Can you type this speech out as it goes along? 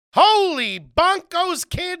Holy bunkos,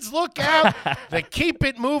 kids, look out. The Keep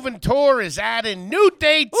It Moving tour is adding new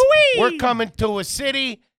dates. Ooh-wee. We're coming to a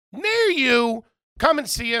city near you. Come and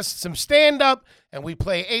see us, some stand-up, and we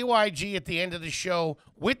play AYG at the end of the show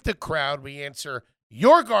with the crowd. We answer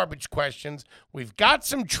your garbage questions. We've got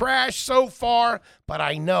some trash so far, but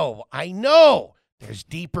I know there's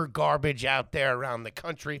deeper garbage out there around the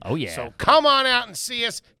country. Oh, yeah. So come on out and see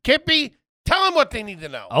us. Kippy, tell them what they need to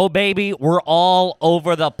know. Oh, baby, we're all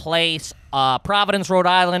over the place. Providence, Rhode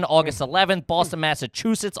Island, August 11th. Boston,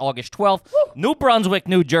 Massachusetts, August 12th. New Brunswick,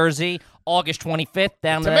 New Jersey, August 25th.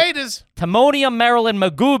 Down Tomatoes. to Timonium, Maryland,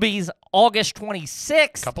 Magoobies, August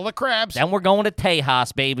 26th. Couple of crabs. Then we're going to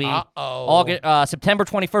Tejas, baby. September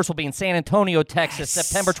 21st, we'll be in San Antonio, Texas. Yes.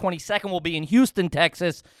 September 22nd, we'll be in Houston,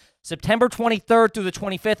 Texas. September 23rd through the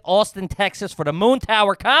 25th, Austin, Texas, for the Moon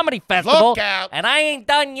Tower Comedy Festival. Look out. And I ain't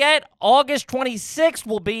done yet. August 26th,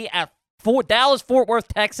 we'll be at Dallas, Fort Worth,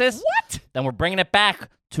 Texas. What? Then we're bringing it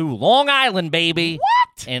back to Long Island, baby.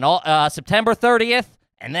 What? And September 30th.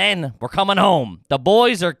 And then we're coming home.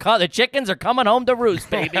 The chickens are coming home to roost,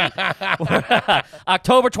 baby.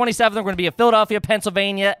 October 27th, we're going to be in Philadelphia,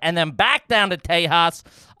 Pennsylvania, and then back down to Tejas,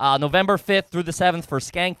 November 5th through the 7th for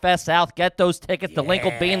Skankfest South. Get those tickets. The link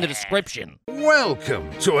will be in the description. Welcome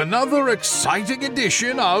to another exciting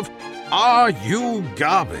edition of Are You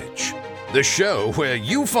Garbage? The show where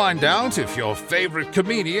you find out if your favorite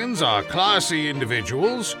comedians are classy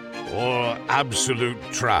individuals or absolute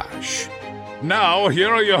trash. Now,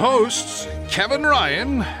 here are your hosts, Kevin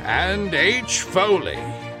Ryan and H. Foley.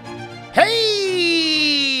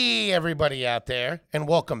 Hey, everybody out there, and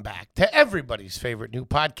welcome back to everybody's favorite new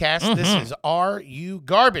podcast. This is Are You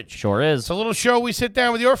Garbage? Sure is. It's a little show we sit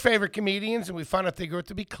down with your favorite comedians, and we find out if they grow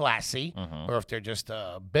to be classy or if they're just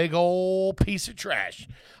a big old piece of trash.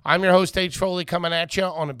 I'm your host, H. Foley, coming at you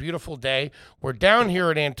on a beautiful day. We're down here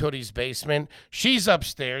at Aunt Tootie's basement. She's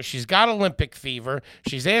upstairs. She's got Olympic fever.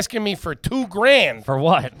 She's asking me for $2,000. For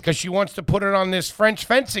what? Because she wants to put it on this French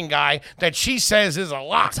fencing guy that she says is a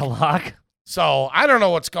lock. It's a lock. So I don't know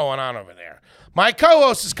what's going on over there. My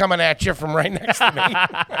co-host is coming at you from right next to me.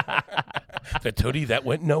 The Tootie that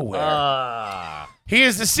went nowhere. He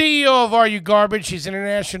is the CEO of Are You Garbage. He's an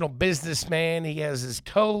international businessman. He has his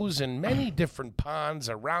toes in many different ponds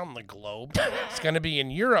around the globe. He's going to be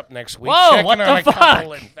in Europe next week. Whoa, checking what on the a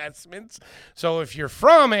couple fuck? investments. So if you're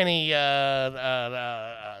from any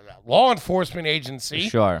law enforcement agency,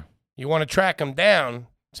 Sure. you want to track him down,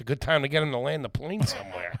 it's a good time to get him to land the plane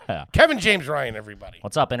somewhere. Kevin James Ryan, everybody.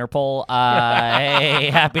 What's up, Interpol? Hey,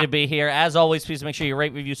 happy to be here. As always, please make sure you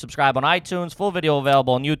rate, review, subscribe on iTunes. Full video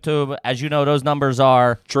available on YouTube. As you know, those numbers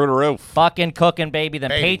are True to roof. fucking cooking, baby. Then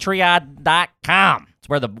Baby. Patreon.com. It's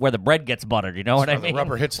where the bread gets buttered. You know what I where the mean?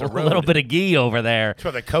 rubber hits the A little road. bit of ghee over there. That's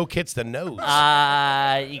where the Coke hits the nose.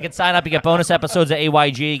 You can sign up. You get bonus episodes of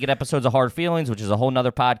AYG. You get episodes of Hard Feelings, which is a whole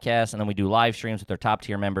nother podcast. And then we do live streams with our top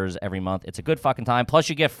tier members every month. It's a good fucking time. Plus,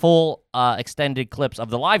 you get full extended clips of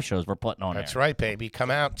the live shows we're putting on That's there. right, baby. Come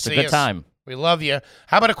out. It's a See good us. time. We love you.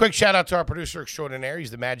 How about a quick shout out to our producer extraordinaire? He's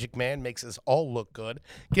the magic man, makes us all look good.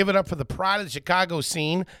 Give it up for the pride of the Chicago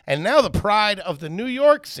scene and now the pride of the New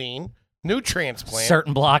York scene. New transplant.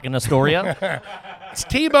 Certain block in Astoria. It's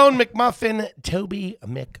T-Bone McMuffin, Toby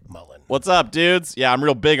McMullen. What's up, dudes? Yeah, I'm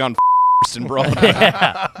real big on bro.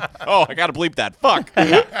 Oh, I gotta bleep that. Fuck.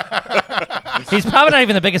 He's probably not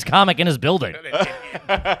even the biggest comic in his building.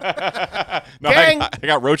 No, Gang. I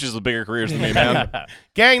got roaches with bigger careers than me, man.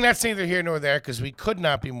 Gang, that's neither here nor there because we could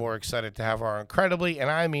not be more excited to have our incredibly, and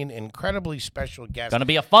I mean incredibly special guest Gonna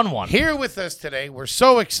be a fun one. here with us today. We're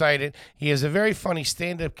so excited. He is a very funny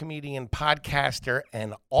stand-up comedian, podcaster,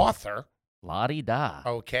 and author. La-di-da.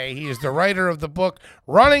 Okay, he is the writer of the book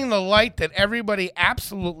Running the Light that everybody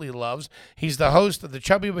absolutely loves. He's the host of the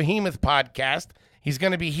Chubby Behemoth podcast. He's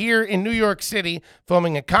going to be here in New York City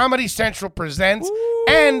filming a Comedy Central Presents,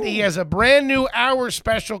 and he has a brand new hour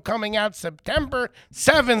special coming out September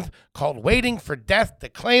 7th called Waiting for Death to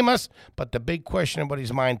Claim Us. But the big question about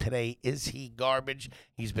his mind today, is he garbage?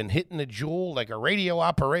 He's been hitting the jewel like a radio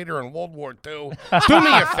operator in World War II. Do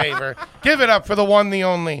me a favor. Give it up for the one, the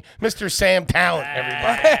only, Mr. Sam Talent,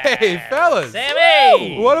 everybody. Hey, fellas.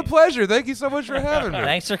 Sammy! What a pleasure. Thank you so much for having me.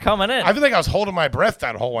 Thanks for coming in. I feel like I was holding my breath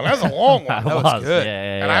that whole one. That was a long one. I was good.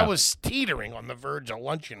 Yeah, And I was teetering on the verge of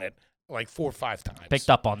lunching it like 4 or 5 times. picked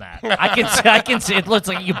up on that. I can see. It looks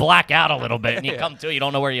like you black out a little bit, and you come to, you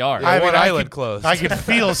don't know where you are. Yeah, I mean, one I eyelid could- closed. I could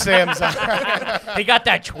feel Sam's eye. He got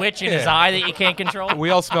that twitch in his eye that you can't control. We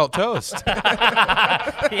all smelt toast.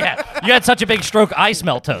 Yeah, you had such a big stroke. I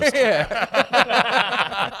smell toast.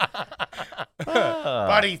 But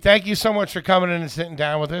Buddy, thank you so much for coming in and sitting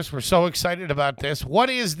down with us. We're so excited about this. What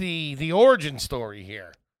is the origin story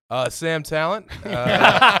here? Sam Talent.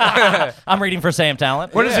 I'm reading for Sam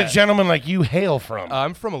Talent. Where does a gentleman like you hail from?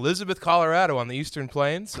 I'm from Elizabeth, Colorado, on the Eastern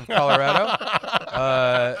Plains of Colorado.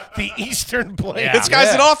 The Eastern Plains. Yeah. This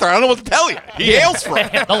guy's an author. I don't know what to tell you. He hails from.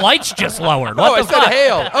 The lights just lowered. Oh, What I the said fuck?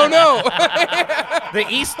 hail. Oh, no. The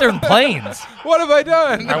Eastern Plains. What have I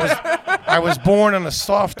done? I was born on a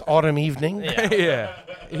soft autumn evening. Yeah.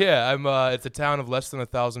 I'm. It's a town of less than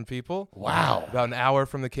 1,000 people. Wow. About an hour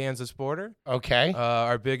from the Kansas border. Okay.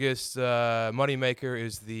 Our biggest moneymaker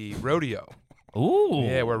is the rodeo. Ooh.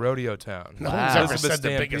 Yeah, we're rodeo town. No one's ever Elizabeth said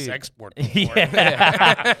the biggest Stampede. export before.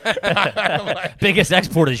 Yeah. Biggest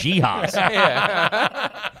export is yeehaws.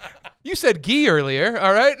 Yeah. You said ghee earlier,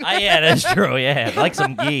 all right? Yeah, that's true. Yeah, like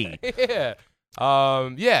some ghee. Yeah.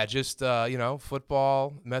 Just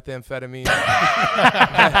football, methamphetamine.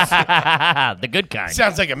 The good kind.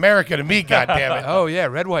 Sounds like America to me, goddammit. Oh yeah,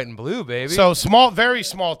 red, white, and blue, baby. So small, very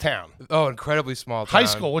small town. oh, incredibly small town. High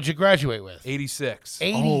school, what'd you graduate with? 86.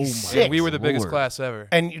 86. Yeah, we were the biggest Lord. class ever.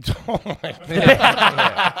 And you told me.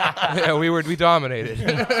 Yeah, we dominated.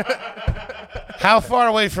 How far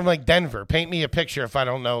away from like Denver? Paint me a picture if I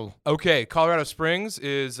don't know. Okay, Colorado Springs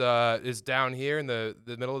is down here in the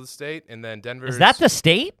middle of the state, and then Denver. Is that the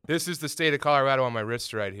state? This is the state of Colorado on my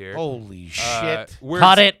wrist right here. Holy shit.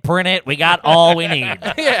 Cut it, print it. We got all we need.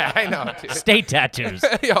 Yeah, I know, dude. State tattoos.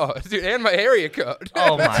 Yo, dude, and my area code.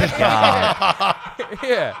 Oh my god.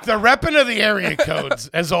 Yeah, The repping of the area codes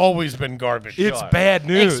has always been garbage. it's bad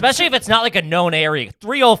news. Especially if it's not like a known area.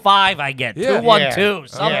 305, I get. Yeah. 212, Yeah.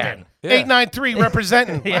 something. Yeah. 893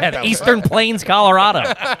 representing. Yeah, Right now. Eastern Plains, Colorado.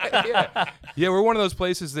 Yeah, we're one of those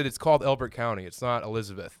places that it's called Elbert County. It's not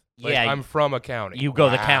Elizabeth. Like, Yeah, I'm from a county. You go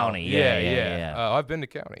the county. yeah. I've been to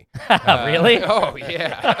county. Really? Oh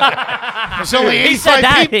yeah. There's only He said 85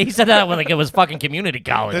 that. people. He said that when like it was fucking community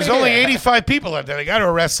college. There's only 85 people out there. They got to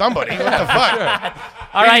arrest somebody. What the fuck?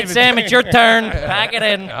 All right, Sam, it's your turn. Pack it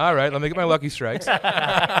in. All right, let me get my lucky strikes.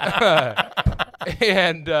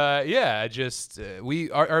 And we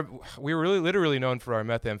were really literally known for our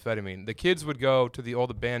methamphetamine. The kids would go to the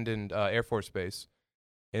old abandoned Air Force Base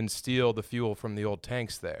and steal the fuel from the old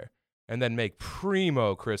tanks there, and then make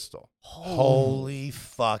primo crystal. Holy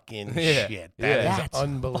fucking Yeah. shit. Yeah. That is That's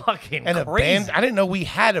unbelievable. fucking And crazy. I didn't know we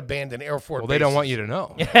had abandoned Air Force Well, they don't bases. want you to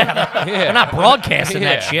know. They're not broadcasting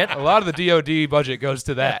that Yeah. shit. A lot of the DoD budget goes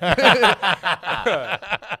to that.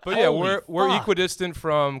 But yeah, Holy we're fuck. equidistant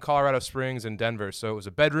from Colorado Springs and Denver, so it was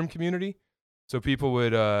a bedroom community. So people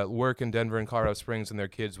would work in Denver and Colorado Springs, and their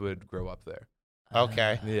kids would grow up there.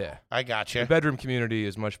 Okay. Yeah, I got the you. bedroom community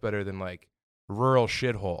is much better than like rural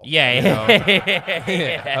shithole. Yeah, you know?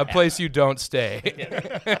 yeah. A place you don't stay.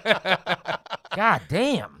 God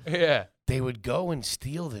damn. Yeah. They would go and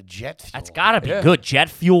steal the jet fuel. That's gotta be Yeah. good. Jet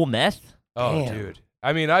fuel meth? Oh, Damn. dude.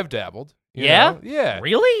 I mean, I've dabbled. you Yeah? know? Yeah.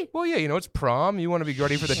 Really? Well, yeah. You know, it's prom. You want to be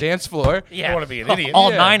ready for the dance floor. Yeah. wanna be an idiot. All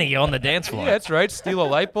Yeah. 9 of you on the dance floor. Yeah, that's right. Steal a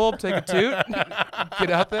light bulb, take a toot, get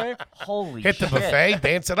out there. Holy Hit the shit. buffet,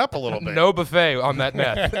 dance it up a little bit. No buffet on that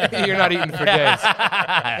meth. You're not eating for days.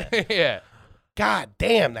 Yeah. God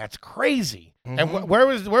damn, that's crazy. Mm-hmm. And where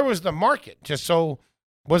was the market? Just so,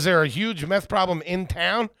 was there a huge meth problem in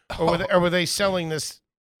town, or were they selling this?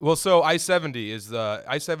 Well, so I-70 is the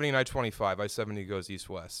I-70 and I-25. I-70 goes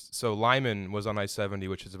east-west. So Lyman was on I-70,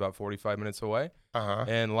 which is about 45 minutes away,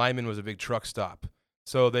 and Lyman was a big truck stop.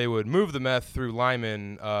 So they would move the meth through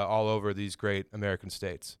Lyman all over these great American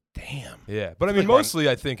states. Damn. Yeah, but I mean, mostly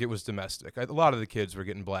I think it was domestic. A lot of the kids were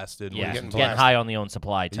getting blasted. Yeah, getting getting blasted. high on the own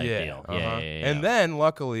supply type Yeah, deal. uh-huh. Yeah. And then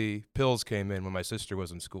luckily pills came in when my sister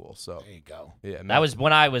was in school. So There you go. yeah, that was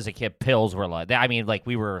when I was a kid. Pills were like, I mean, like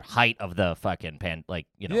we were height of the fucking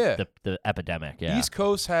Yeah. the epidemic. Yeah. East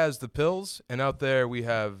Coast has the pills, and out there we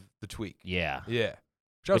have the tweak. Yeah. Yeah,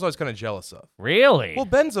 which I was always kind of jealous of. Really? Well,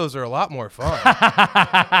 benzos are a lot more fun.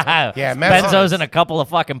 Yeah, meth- Benzos and a couple of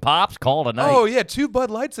fucking pops. Call it a night. Oh yeah, 2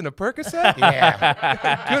 Bud Lights and a Percocet.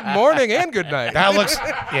 Yeah. Good morning and good night. That looks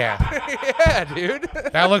yeah. Yeah, dude.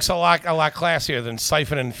 That looks a lot classier than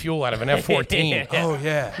siphoning fuel out of an F-14. Oh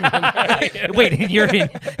yeah. Wait,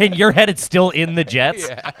 in your head, it's still in the jets.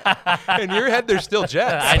 Yeah. In your head, there's still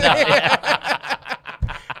jets. I know. Yeah.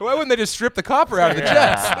 Why wouldn't they just strip the copper out of the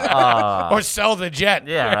jets? Or sell the jet.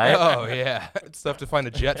 Yeah, right. Oh yeah, it's tough to find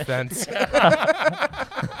a jet fence.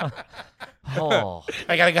 Oh,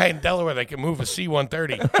 I got a guy in Delaware that can move a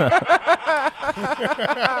C-130.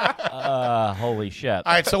 holy shit.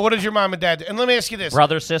 All right, so what did your mom and dad do? And let me ask you this.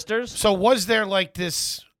 Brothers, sisters? So was there like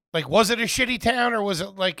this, like was it a shitty town or was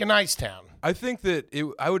it like a nice town? I think that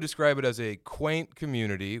I would describe it as a quaint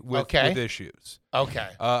community with issues. Okay.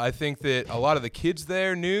 I think that a lot of the kids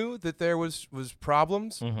there knew that there was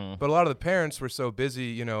problems, but a lot of the parents were so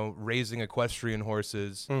busy, raising equestrian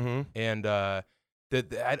horses, and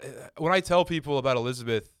when I tell people about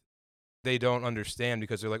Elizabeth, they don't understand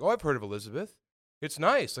because they're like, "Oh, I've heard of Elizabeth. It's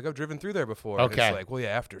nice. Like I've driven through there before." Okay. And it's like, well, yeah,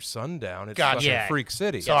 after sundown, it's Gotcha. fucking Yeah. freak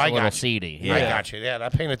city. So It's I a little got you. seedy. I Yeah. got you. Yeah,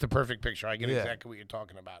 that painted the perfect picture. I get Yeah. exactly what you're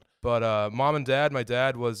talking about. But mom and dad, my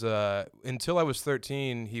dad was until I was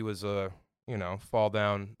 13, he was a fall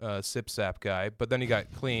down sip sap guy. But then he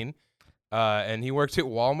got clean, and he worked at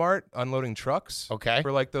Walmart unloading trucks. Okay.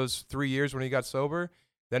 For like those 3 years when he got sober.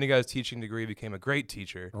 Then he got his teaching degree, became a great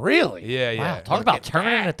teacher. Really? Yeah, yeah. Wow, talk about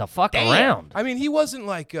turning it the fuck Damn. around. I mean, he wasn't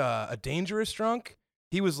like a dangerous drunk.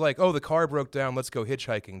 He was like, oh, the car broke down. Let's go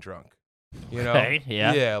hitchhiking drunk. Okay,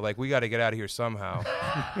 yeah. Yeah, like we got to get out of here somehow.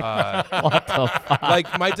 What the fuck?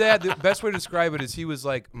 Like my dad, the best way to describe it is he was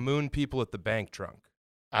like moon people at the bank drunk.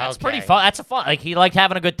 That's Okay. pretty fun. That's a fun. Like he liked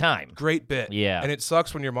having a good time. Great bit. Yeah. And it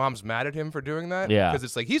sucks when your mom's mad at him for doing that. Yeah. Because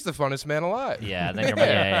it's like, he's the funnest man alive. Yeah. Then you're.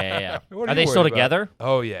 Yeah. What Are are they you still worried about? together?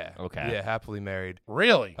 Oh, yeah. Okay. Yeah, happily married.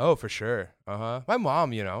 Really? Oh, for sure. Uh-huh. My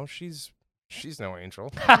mom, she's no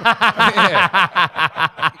angel.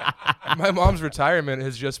 My mom's retirement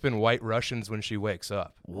has just been White Russians when she wakes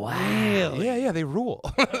up. Wow. Yeah, they rule.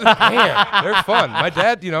 Damn. They're fun. My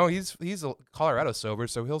dad, he's a Colorado sober,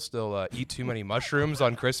 so he'll still eat too many mushrooms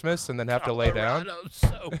on Christmas and then have to lay down.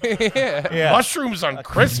 Yeah. Mushrooms on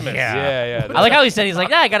Christmas. Yeah. I like how he said he's like,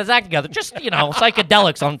 yeah, I got his act together. Just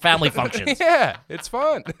psychedelics on family functions. Yeah, it's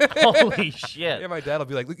fun. Holy shit. Yeah, my dad will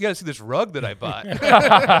be like, "Look, you gotta see this rug that I bought."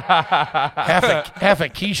 half a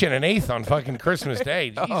quiche and an eighth on fucking Christmas Day.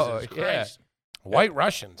 Jesus Oh, yeah. Christ. White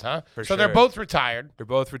Russians, huh? For so they're sure. both retired. They're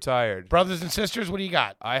both retired. Brothers and sisters, what do you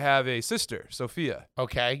got? I have a sister, Sophia.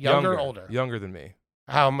 Okay. Younger or older? Younger than me.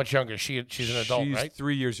 How much younger? She's an adult, She's right?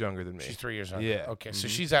 3 years younger than me. She's 3 years younger. Yeah. Okay, so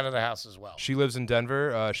she's out of the house as well. She lives in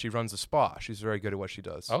Denver. She runs a spa. She's very good at what she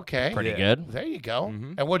does. Okay. Pretty Yeah. good. There you go.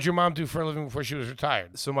 Mhm. And what'd your mom do for a living before she was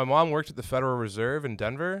retired? So my mom worked at the Federal Reserve in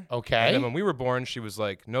Denver. Okay. And then when we were born, she was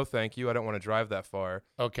like, "No, thank you. I don't want to drive that far."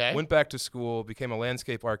 Okay. Went back to school, became a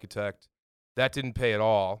landscape architect. That didn't pay at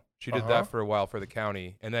all. She did Uh-huh. that for a while for the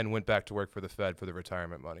county, and then went back to work for the Fed for the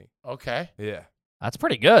retirement money. Okay. Yeah. That's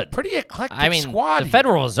pretty good. Pretty eclectic I mean, squad. the here.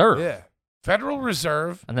 Federal Reserve. Yeah. Federal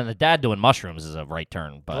Reserve, And then the dad doing mushrooms is a right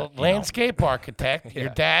turn. But landscape architect. Your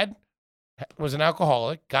Yeah. dad was an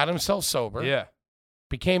alcoholic, got himself sober, Yeah.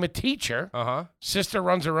 became a teacher. Uh-huh. Sister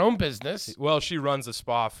runs her own business. Well, she runs a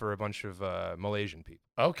spa for a bunch of Malaysian people.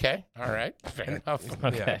 Okay. All right. Fair enough.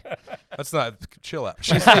 Okay. Yeah. That's not chill out.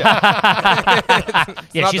 She's It's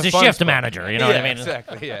Yeah, not she's the a fun shift spa. manager. You know what I mean?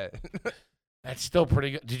 Exactly. Yeah. That's still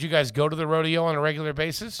pretty good. Did you guys go to the rodeo on a regular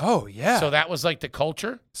basis? Oh yeah. So that was like the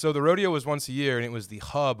culture? So the rodeo was once a year, and it was the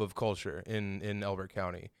hub of culture in Elbert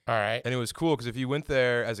County. All right. And it was cool because if you went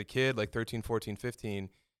there as a kid, like 13, 14, 15,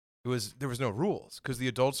 there was no rules because the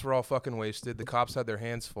adults were all fucking wasted. The cops had their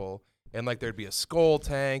hands full, and like there'd be a skull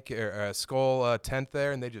tank or a skull tent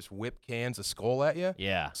there, and they just whip cans of skull at you.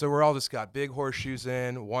 Yeah. So we're all just got big horseshoes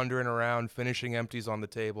in, wandering around, finishing empties on the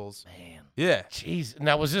tables. Man. Yeah. Jeez.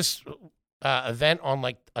 Now, was this event on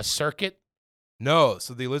like a circuit? No.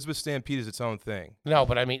 So the Elizabeth Stampede is its own thing. No,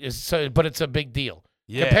 but I mean, but it's a big deal.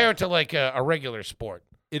 Yeah. Compared to like a regular sport.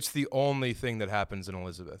 It's the only thing that happens in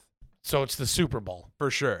Elizabeth. So it's the Super Bowl. For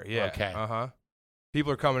sure, yeah. Okay. Uh-huh.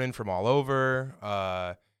 People are coming in from all over.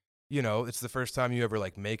 It's the first time you ever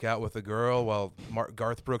like make out with a girl while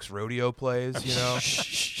Garth Brooks rodeo plays, you know?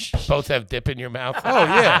 Both have dip in your mouth. Oh,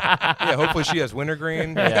 yeah. Yeah, hopefully she has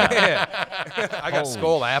wintergreen. Yeah. I got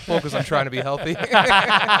skull apple because I'm trying to be healthy.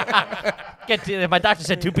 My doctor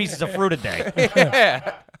said 2 pieces of fruit a day.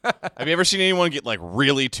 Yeah. Have you ever seen anyone get like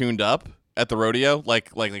really tuned up at the rodeo, like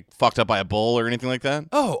fucked up by a bull or anything like that?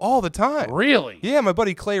 Oh, all the time. Really? Yeah, my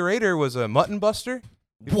buddy Clay Rader was a mutton buster.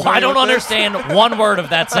 You Well, I don't familiar with this? understand one word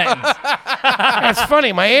of that sentence. That's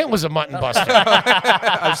funny. My aunt was a mutton buster.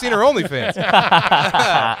 I've seen her OnlyFans.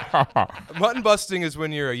 Mutton busting is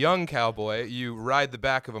when you're a young cowboy. You ride the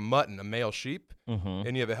back of a mutton, a male sheep,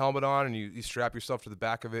 and you have a helmet on, and you strap yourself to the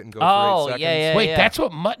back of it and go Oh, for 8 seconds. yeah. Wait, that's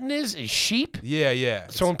what mutton is sheep? Yeah, yeah.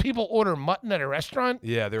 So when people order mutton at a restaurant,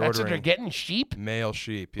 Yeah, they're that's what ordering they're getting, sheep? male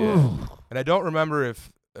sheep. Yeah, and I don't remember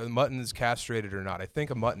if a mutton is castrated or not. I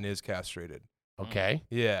think a mutton is castrated. Okay.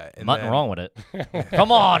 Yeah, and Nothing then- wrong with it.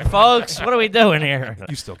 Come on, folks. What are we doing here?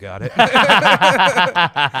 You still got it.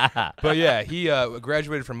 But yeah, he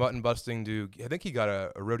graduated from mutton busting to, I think he got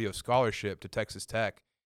a rodeo scholarship to Texas Tech.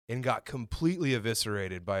 and got completely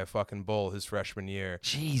eviscerated by a fucking bull his freshman year.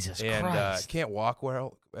 Jesus And Christ. can't walk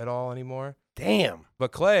well at all anymore. Damn.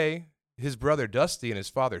 But Clay, his brother Dusty, and his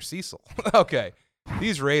father Cecil. Okay,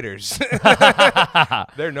 these Raiders,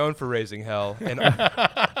 they're known for raising hell, and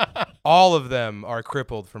all of them are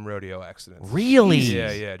crippled from rodeo accidents. Really?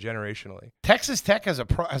 Yeah, generationally. Texas Tech has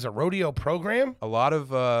a rodeo program. A lot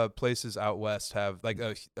of places out west have, like,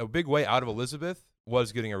 a big way out of Elizabeth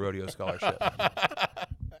was getting a rodeo scholarship.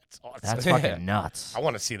 That's awesome. That's fucking nuts. I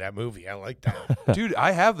want to see that movie. I like that. Dude,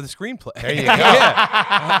 I have the screenplay. There you go.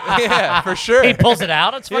 yeah, for sure. He pulls it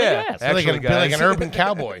out. It's funny. Yeah. Yes. Be like, Actually, be like guys. an urban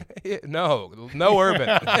cowboy. Yeah, no urban.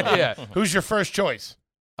 Yeah, Who's your first choice?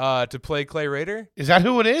 to play Clay Raider. Is that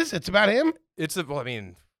who it is? It's about him? Well, I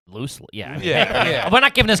mean, Loosely. Yeah. I mean, yeah. We're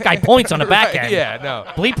not giving this guy points on the back end. Yeah, no.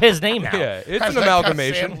 Bleep his name out. Yeah, it's I an like how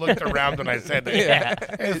amalgamation. Sam looked around when I said that. Yeah.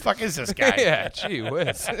 Who the fuck is this guy? Yeah, gee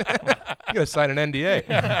whiz. You gotta sign an NDA.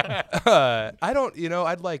 I don't,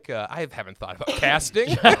 I'd like, I haven't thought about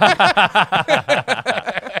casting.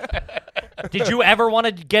 Did you ever want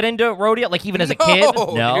to get into rodeo, like even as a kid?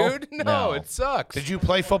 No, dude. No, it sucks. Did you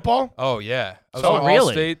play football? Oh, yeah. I was So an really?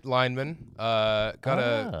 all-state lineman.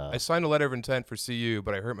 I signed a letter of intent for CU,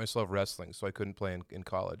 but I hurt myself wrestling, so I couldn't play in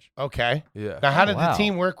college. Okay. Yeah. Now, how did wow. the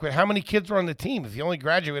team work with? How many kids were on the team? If you only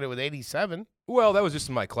graduated with 87. Well, that was just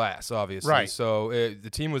in my class, obviously. Right. So the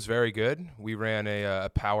team was very good. We ran a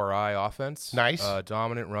power I offense. Nice.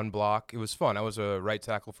 Dominant run block. It was fun. I was a right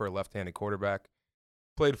tackle for a left-handed quarterback.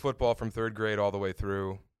 Played football from third grade all the way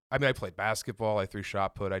through. I mean, I played basketball. I threw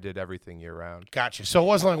shot put. I did everything year round. Gotcha. So it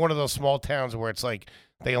wasn't like one of those small towns where it's like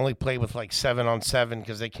they only play with like 7-on-7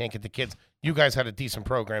 because they can't get the kids. You guys had a decent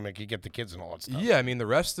program that could get the kids and all that stuff. Yeah, I mean, the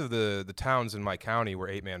rest of the towns in my county were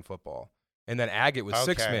 8-man football. And then Agate was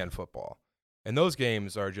Okay. 6-man football. And those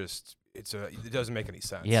games are just it doesn't make any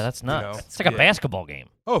sense. Yeah, that's nuts. you know? It's like a Yeah. basketball game.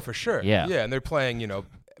 Oh, for sure. Yeah. Yeah, and they're playing,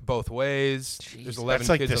 both ways. There's 11 That's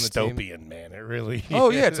like kids on the team. dystopian, man. It really Oh,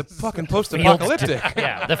 yeah, it's a is. fucking post-apocalyptic.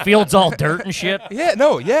 Yeah, the field's all dirt and shit. Yeah,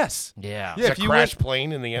 no, yes. Yeah. Yeah, It's if a you crash went,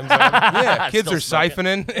 plane in the end zone. yeah, kids Still are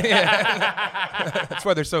siphoning. Yeah. That's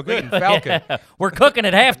why they're so good in Falcon. Yeah. We're cooking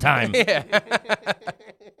at halftime.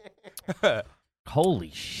 Yeah. Holy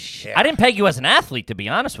shit. Yeah. I didn't peg you as an athlete, to be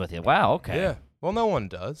honest with you. Wow, okay. Yeah. Well, no one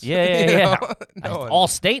does. Yeah. You know? No one. All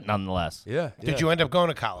state, nonetheless. Yeah. Did you end up going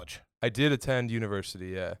to college? I did attend university,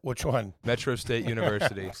 yeah. Which one? Metro State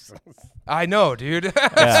University. I know, dude. It's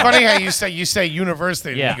funny how you say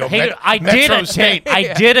university. Yeah. And you go, Hey, I Metro State.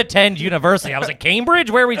 I did attend university. I was at Cambridge.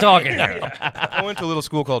 Where are we talking here? I went to a little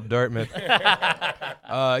school called Dartmouth.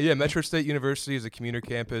 Yeah, Metro State University is a commuter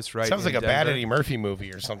campus, right? Sounds in like a bad Denver. Eddie Murphy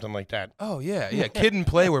movie or something like that. Oh, yeah. Kid and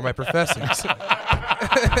Play were my professors.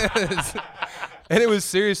 And it was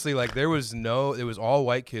seriously like it was all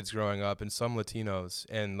white kids growing up and some Latinos,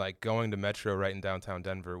 and like going to Metro right in downtown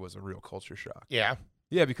Denver was a real culture shock. Yeah.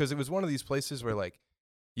 Yeah, because it was one of these places where like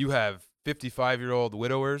you have 55-year-old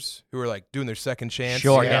widowers who are like doing their second chance.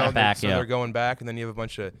 Sure, you getting know? back, So yeah. they're going back, and then you have a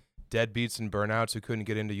bunch of deadbeats and burnouts who couldn't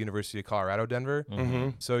get into University of Colorado, Denver. Mm-hmm.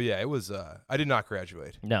 So yeah, it was. I did not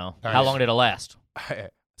graduate. No. Nice. How long did it last?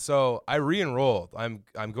 So I re-enrolled. I'm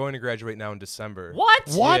going to graduate now in December. What?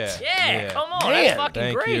 What? Yeah, come on. Man, That's fucking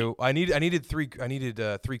Thank great. you. I needed three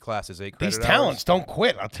classes, 8 credit These hours. talents don't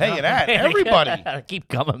quit. I'll tell you that. Everybody. Keep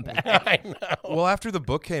coming back. I know. Well, after the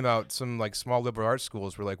book came out, some like small liberal arts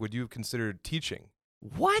schools were like, "Would you have considered teaching?"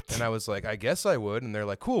 What? And I was like, "I guess I would." And they're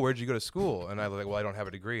like, "Cool. Where'd you go to school?" And I was like, "Well, I don't have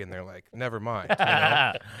a degree." And they're like, "Never mind." You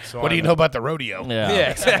know? So What do you know about the rodeo? Yeah,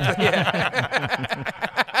 exactly. Yeah.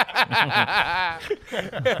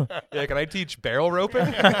 Yeah, can I teach barrel roping?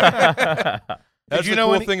 That's you the know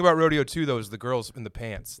cool any- thing about rodeo too, though, is the girls in the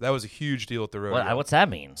pants. That was a huge deal at the rodeo. What's that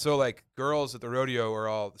mean? So like girls at the rodeo are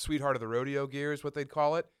all sweetheart of the rodeo gear is what they'd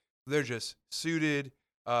call it. They're just suited.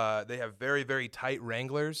 They have very, very tight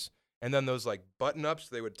Wranglers, and then those like button ups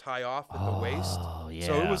they would tie off at the waist. Oh, yeah.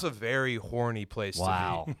 So it was a very horny place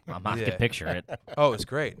Wow. to be. I Yeah. can picture it. Oh, it was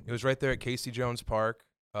great. It was right there at Casey Jones Park,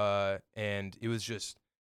 and it was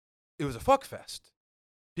a fuck fest.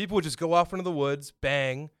 People would just go off into the woods,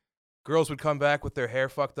 bang. Girls would come back with their hair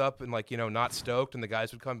fucked up and like not stoked, and the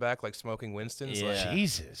guys would come back like smoking Winston's. Like, Yeah.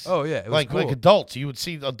 Jesus. oh yeah, it was like cool. adults. You would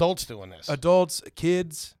see adults doing this. Adults,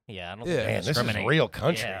 kids. Yeah, I don't Yeah. think Man, they this is discriminate. real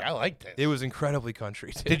country. Yeah. I like this. It was incredibly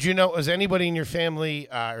country. Too. Did you know? Was anybody in your family,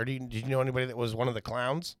 or did you know anybody that was one of the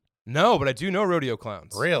clowns? No, but I do know rodeo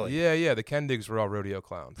clowns. Really? Yeah. The Kendigs were all rodeo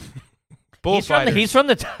clowns. He's from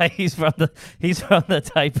the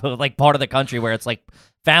type of like part of the country where it's like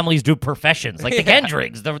families do professions, like the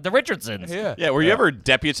Kendricks, the Richardsons. Yeah. Yeah, were you ever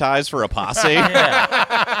deputized for a posse?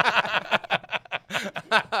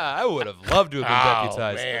 I would have loved to have been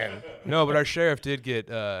deputized. Man. No, but our sheriff did get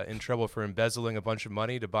in trouble for embezzling a bunch of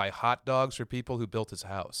money to buy hot dogs for people who built his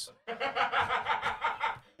house.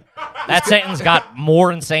 That sentence got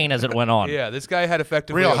more insane as it went on. Yeah, this guy had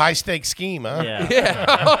effectively Real high-stakes scheme, huh? Yeah. Yeah.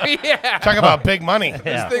 Oh yeah. Talk about big money.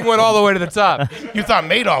 Yeah. This thing went all the way to the top. You thought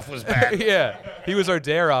Madoff was bad. Yeah. He was our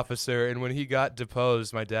dare officer, and when he got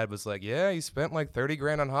deposed, my dad was like, "Yeah, he spent like 30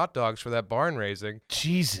 grand on hot dogs for that barn raising."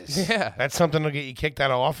 Jesus. Yeah. That's something to get you kicked out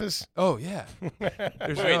of office? Oh yeah.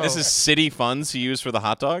 There's Wait, this is city funds he used for the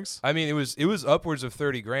hot dogs? I mean, it was upwards of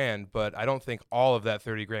 30 grand, but I don't think all of that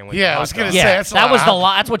 30 grand went. Yeah, to I was hot gonna dogs. say, Yeah, that's a that lot was of the hot-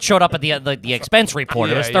 lot. That's what showed up at the expense report.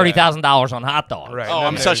 It Yeah, was yeah. $30,000 on hot dogs. Right. Oh, and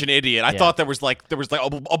I'm then such an idiot. I Yeah. thought there was like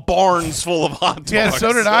a barns full of hot dogs. Yeah,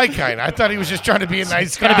 so did I, kind of. I thought he was just trying to be a nice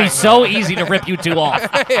It's guy. going to be so easy to rip you two off.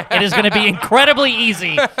 It is going to be incredibly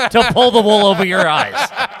easy to pull the wool over your eyes.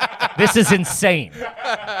 This is insane.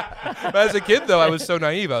 But as a kid, though, I was so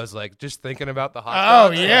naive. I was like, just thinking about the hot Oh,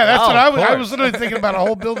 dogs. yeah, that's Oh, what I of was. I course. was literally thinking about a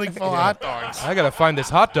whole building full of hot dogs. I gotta find this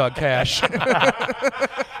hot dog cache.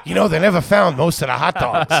 You know, they never found most of the hot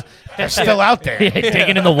dogs. They're still out there.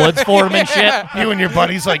 Digging in the woods for him and shit. You and your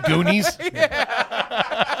buddies like Goonies.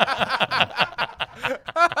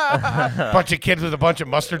 Bunch of kids with a bunch of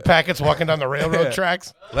mustard packets walking down the railroad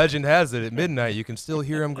tracks. Legend has it, at midnight, you can still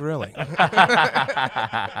hear him grilling.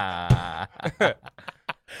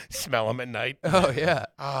 Smell them at night. Oh yeah.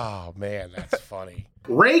 Oh, man, that's funny.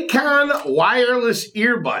 Raycon wireless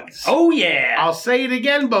earbuds. Oh, yeah. I'll say it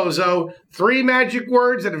again, Bozo. 3 magic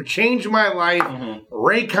words that have changed my life.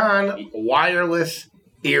 Raycon wireless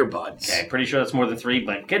earbuds. Okay, pretty sure that's more than 3,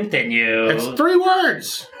 but continue. It's 3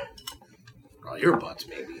 words. Oh, earbuds,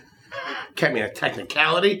 maybe. Kept me in a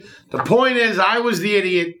technicality. The point is, I was the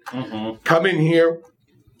idiot. Come in here,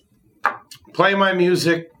 play my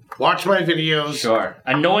music, watch my videos. Sure.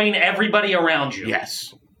 Annoying everybody around you.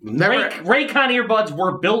 Yes. Never. Raycon earbuds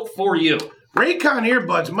were built for you. Raycon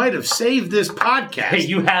earbuds might have saved this podcast.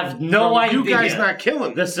 You have no from idea. You guys not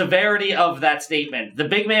killing the this. severity of that statement. The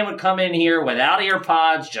big man would come in here without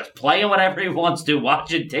earpods, just playing whatever he wants to,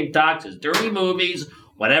 watching TikToks, his dirty movies,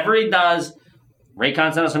 whatever he does.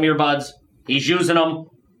 Raycon sent us some earbuds. He's using them.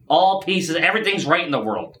 All pieces. Everything's right in the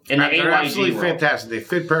world. In the They're AYG absolutely world. fantastic. They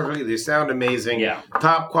fit perfectly. They sound amazing. Yeah.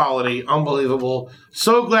 Top quality. Unbelievable.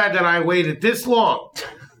 So glad that I waited this long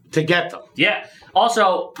to get them. Yeah.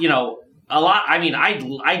 Also, you know, a lot. I mean,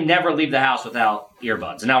 I never leave the house without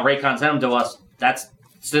earbuds. And now Raycon sent them to us. That's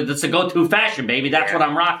the go-to fashion, baby. That's what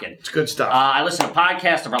I'm rocking. It's good stuff. I listen to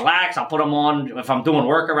podcasts to relax. I'll put them on if I'm doing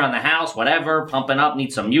work around the house, whatever, pumping up,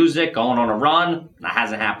 need some music, going on a run. That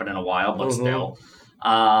hasn't happened in a while, but still.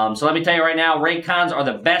 So let me tell you right now, Raycons are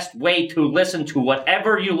the best way to listen to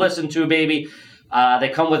whatever you listen to, baby. They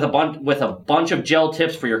come with a bunch of gel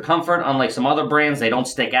tips for your comfort. Unlike some other brands, they don't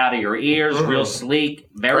stick out of your ears. Real sleek,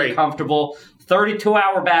 very Great. comfortable.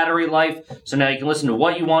 32-hour battery life, so now you can listen to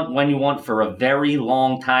what you want, when you want, for a very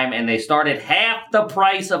long time. And they start at half the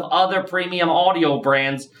price of other premium audio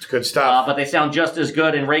brands. It's good stuff. But they sound just as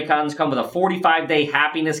good. And Raycons come with a 45-day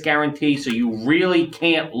happiness guarantee, so you really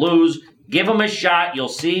can't lose. Give them a shot. You'll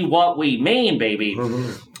see what we mean, baby.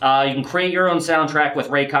 You can create your own soundtrack with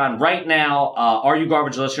Raycon right now. Are You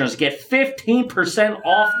Garbage listeners get 15%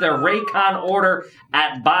 off their Raycon order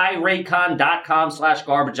at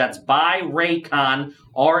buyraycon.com/garbage. That's buyraycon,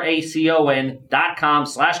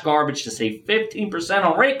 RACON.com/garbage to save 15%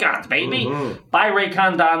 on Raycons, baby.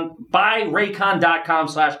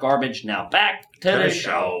 Buyraycon.com/garbage. Now back to the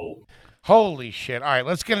show. Holy shit. All right,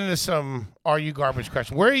 let's get into some Are You Garbage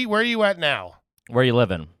questions. Where are you at now? Where you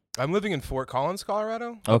living? I'm living in Fort Collins,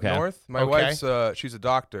 Colorado. Okay. Up north. My Okay. wife's she's a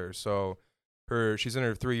doctor, so she's in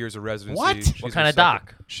her 3 years of residency. What? She's What her kind of second-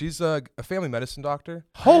 doc? She's a family medicine doctor.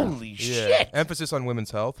 Holy Yeah. shit. Emphasis on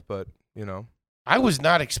women's health, but you know, I was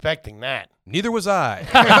not expecting that. neither was I.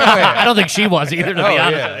 I don't think she was either, to Oh be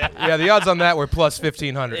honest. yeah, yeah. The odds on that were plus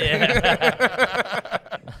 1,500.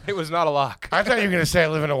 It was not a lock. I thought you were going to say I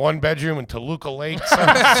live in a 1-bedroom in Toluca Lake.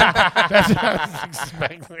 That's what I was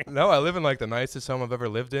expecting. No, I live in like the nicest home I've ever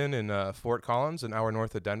lived in Fort Collins, an hour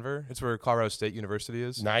north of Denver. It's where Colorado State University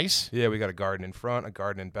is. Nice. Yeah, we got a garden in front, a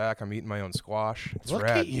garden in back. I'm eating my own squash. It's Look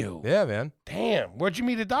rad. at you. Yeah, man. Damn. Where'd you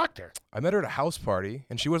meet a doctor? I met her at a house party,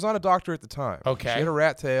 and she was not a doctor at the time. Okay. She had a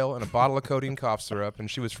rat tail and a bottle of codeine cough syrup, and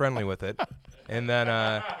she was friendly with it. And then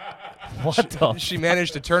What the? she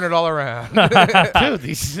managed to turn it all around. Dude,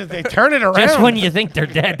 they turn it around. Just when you think they're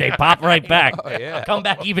dead, they pop right back. Oh, yeah. Come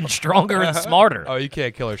back even stronger and smarter. Oh, you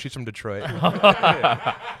can't kill her. She's from Detroit.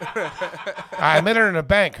 I met her in a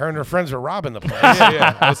bank. Her and her friends were robbing the place.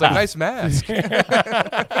 Yeah. It's a nice mask.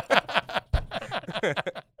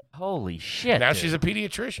 Holy Holy shit! Now dude. she's a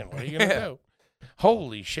pediatrician. What are you going to do?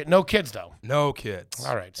 Holy shit. No kids, though. No kids.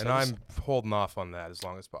 All right, so and this- I'm holding off on that as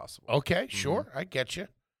long as possible. Okay, sure. I get you.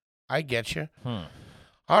 Hmm.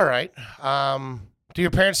 All right. Do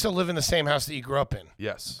your parents still live in the same house that you grew up in?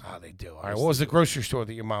 Yes. Oh, they do. All right. What was the grocery store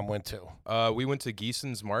that your mom went to? We went to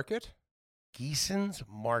Geeson's Market. Geeson's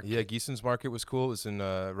Market. Yeah, Geeson's Market was cool. It was in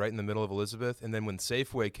right in the middle of Elizabeth. And then when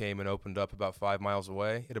Safeway came and opened up about 5 miles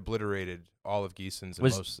away, it obliterated all of Geeson's. And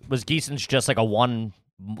Was Geeson's just like a one,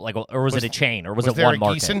 or was it a chain, or was it there one a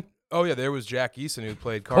market? Geeson? Oh yeah, there was Jack Geeson who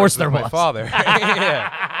played cards course with there my was. father.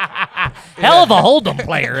 Yeah. Hell of a hold'em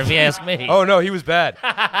player, if you ask me. Oh no, he was bad.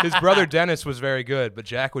 His brother Dennis was very good, but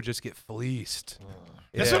Jack would just get fleeced.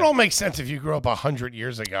 This Yeah. would all make sense if you grew up 100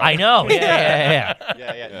 years ago. I know.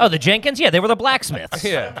 Yeah. Oh, the Jenkins? Yeah, they were the blacksmiths.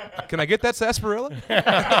 Yeah. Can I get that sarsaparilla?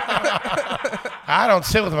 I don't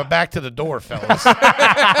sit with my back to the door, fellas. We're going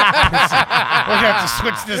to have to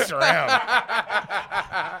switch this around.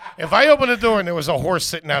 If I opened the door and there was a horse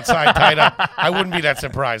sitting outside tied up, I wouldn't be that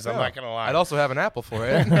surprised. I'm not going to lie. I'd also have an apple for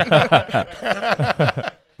it.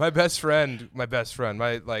 My best friend,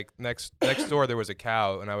 next door there was a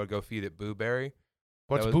cow, and I would go feed it Boo-Berry.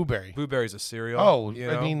 What's That was- Boo-Berry? Boo-Berry's a cereal. Oh, you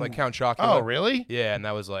I know, mean- like Count Chocula. Oh, really? Yeah, and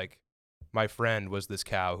that was like, my friend was this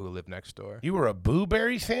cow who lived next door. You were a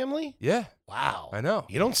Boo-Berry family? Yeah, Wow. I know.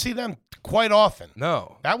 You don't see them quite often.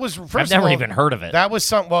 No. That was, first I've of never all, even heard of it. That was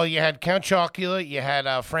something. Well, you had Count Chocula, you had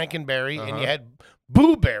Frankenberry, and you had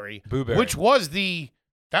Boo-Berry, Boo-Berry. which was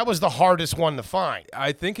that was the hardest one to find.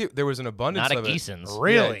 I think there was an abundance Not of at it. Geeson's.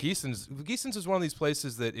 Really? Yeah, Geeson's is one of these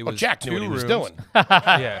places that it Well, was Jack two knew what he was rooms. doing.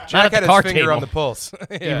 Yeah, Not Jack at the had his card finger on table. the pulse.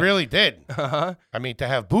 He Yeah. really did. Uh-huh. I mean, to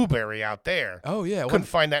have Boo-Berry out there, Oh yeah. couldn't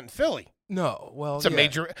find that in Philly. No. Well, It's a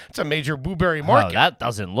yeah. major Boo-Berry Oh, market. that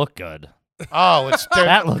doesn't look good. Oh,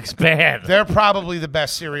 That looks bad. they're probably the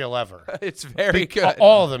best cereal ever. It's very good.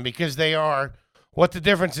 All of them, because they are. What the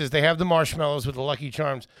difference is, they have the marshmallows with the Lucky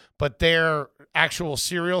Charms, but their actual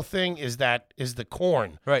cereal thing is the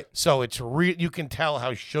corn. Right. So it's you can tell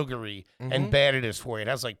how sugary and bad it is for you. It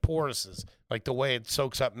has like porousness, like the way it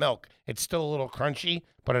soaks up milk. It's still a little crunchy,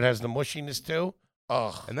 but it has the mushiness too.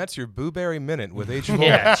 Ugh. And that's your Boo-Berry Minute with H.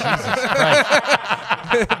 Yeah, Jesus Christ.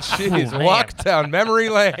 Jeez, Oh, man. walk down memory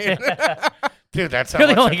lane. Dude, that's how You're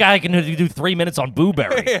the much only guy that can do 3 minutes on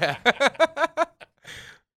Boo-Berry. Yeah.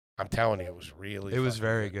 I'm telling you, it was really It was fucking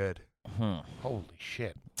very good. Holy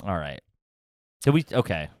shit. All right. Did we?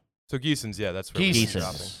 Okay. So Geeson's, yeah, that's where we were Geeson's.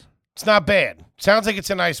 shopping. Geeson's. It's not bad. Sounds like it's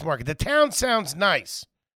a nice market. The town sounds nice.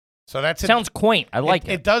 So that's Sounds quaint. I like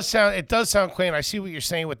it. It does sound quaint. I see what you're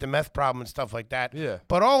saying with the meth problem and stuff like that. Yeah.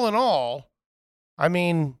 But all in all, I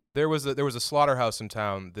mean, There was a slaughterhouse in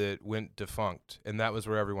town that went defunct, and that was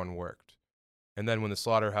where everyone worked. And then when the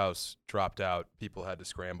slaughterhouse dropped out, people had to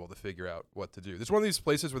scramble to figure out what to do. It's one of these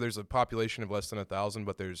places where there's a population of less than 1,000,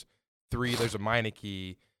 but there's a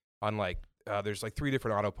Meineke on there's like 3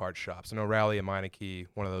 different auto parts shops, an O'Reilly, a Meineke,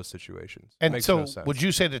 one of those situations. and Makes so no sense. would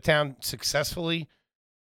you say the town successfully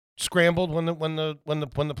scrambled when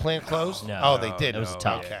the plant closed? No. Oh, they did. It was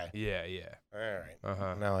tough. Okay. Yeah. All right.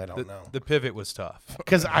 Uh-huh. No, I don't know. The pivot was tough.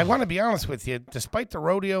 Because I want to be honest with you, despite the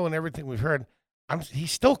rodeo and everything we've heard,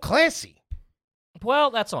 he's still classy.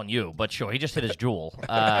 Well, that's on you, but sure, he just hit his jewel.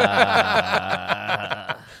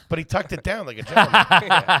 But he tucked it down like a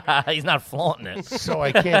gentleman. He's not flaunting it. So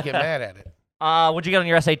I can't get mad at it. What'd you get on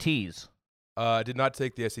your SATs? I did not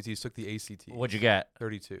take the SATs, took the ACTs. What'd you get?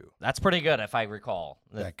 32. That's pretty good, if I recall.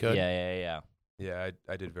 That good? Yeah. Yeah,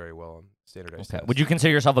 I did very well on standardized Okay. tests. Would you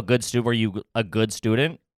consider yourself a good student? Were you a good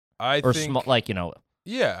student, I or think,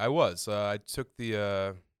 Yeah, I was. I took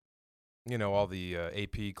the, all the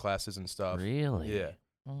AP classes and stuff. really? Yeah.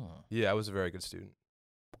 Oh, Yeah, I was a very good student.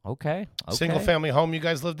 okay. Single family home you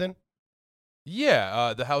guys lived in?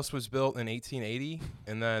 Yeah, the house was built in 1880,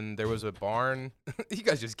 and then there was a barn. You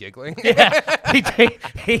guys just giggling? Yeah,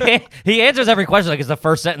 he answers every question like it's the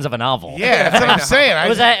first sentence of a novel. Yeah, that's what I'm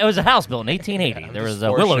saying. It was a house built in 1880. There was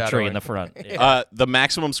a willow tree in the front. Yeah. The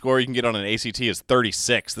maximum score you can get on an ACT is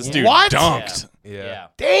 36. This dude What? dunked. Yeah.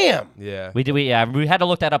 Damn. Yeah. We had to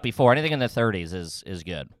look that up before. Anything in the 30s is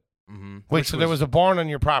good. Mm-hmm. Wait, so there was a barn on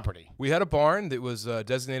your property? We had a barn that was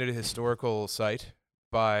designated a historical site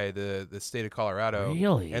by the state of Colorado.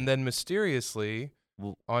 Really? And then mysteriously,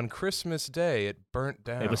 on Christmas Day, it burnt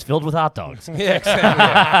down. It was filled with hot dogs. Yeah, exactly.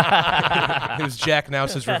 Yeah. It was Jack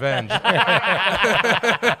Nouse's revenge.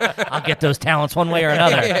 I'll get those talents one way or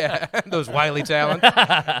another. Yeah, those wily talents.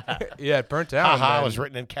 Yeah, it burnt down. Haha, and it was then-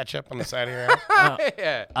 written in ketchup on the side of your house.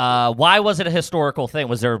 Yeah. Why was it a historical thing?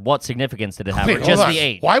 Was there what significance did it have? Wait, Or hold just on. the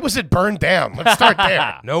age? Why was it burned down? Let's start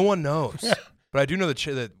there. No one knows. But I do know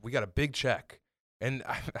that we got a big check. And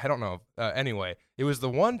I don't know. Anyway, it was the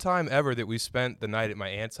one time ever that we spent the night at my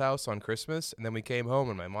aunt's house on Christmas, and then we came home,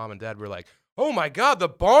 and my mom and dad were like, "Oh my God, the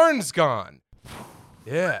barn's gone."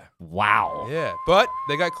 Yeah. Wow. Yeah. But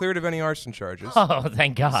they got cleared of any arson charges. Oh,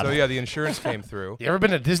 thank God. So yeah, the insurance came through. You ever been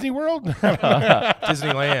to Disney World?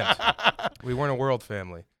 Disneyland. We weren't a world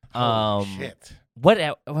family. Shit.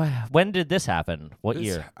 When did this happen? What This-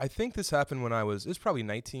 year? I think this happened when it was probably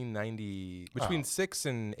 1990, between 6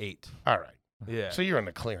 and 8. All right. Yeah. So you're in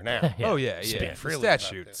the clear now. Yeah. Oh yeah, Speak yeah. freely about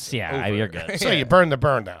Statutes. Yeah, over. you're good. So you burned the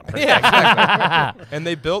burn down. Yeah, exactly. And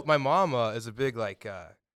they built my mom as a big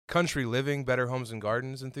country living, Better Homes and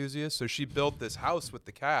Gardens enthusiast. So she built this house with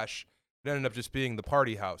the cash. It ended up just being the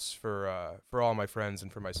party house for all my friends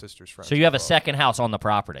and for my sister's friends. So you have a as well. second house on the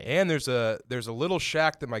property. And there's a little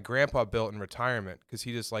shack that my grandpa built in retirement because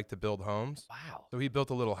he just liked to build homes. Wow. So he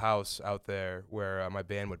built a little house out there where my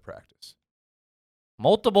band would practice.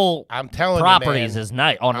 Multiple I'm telling properties you, man. is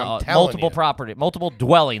nice. On I'm telling multiple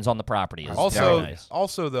dwellings on the property is Also, very nice.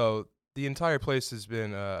 also though, the entire place has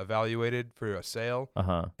been evaluated for a sale,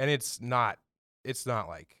 and it's not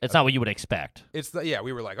like It's not what you would expect. yeah.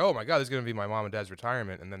 We were like, oh my God, this is gonna be my mom and dad's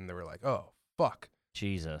retirement, and then they were like, oh fuck,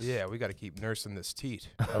 Jesus. yeah, we got to keep nursing this teat.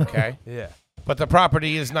 Okay. Yeah, But the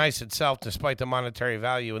property is nice itself despite the monetary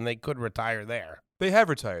value, and they could retire there. they have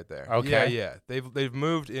retired there. Okay. Yeah. They've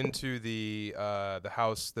moved into the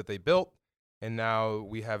house that they built, and now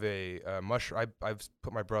we have a mushroom. I've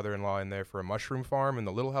put my brother-in-law in there for a mushroom farm in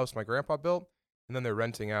the little house my grandpa built, and then they're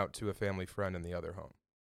renting out to a family friend in the other home.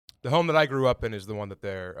 The home that I grew up in is the one that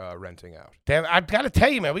they're renting out. Damn, I've got to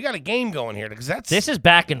tell you, man, we got a game going here because This is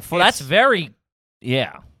back and forth. That's very,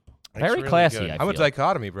 very really classy. good. I I'm a feel.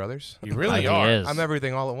 dichotomy, brothers. you really He are. is. I'm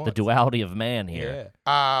everything all at once. The duality of man here.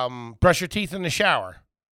 Brush your teeth in the shower.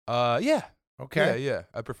 Yeah. Okay. Yeah.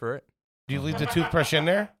 I prefer it. Do you leave the toothbrush in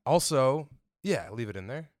there? Also, yeah, leave it in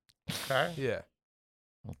there. Okay. Yeah.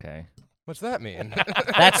 Okay. What's that mean?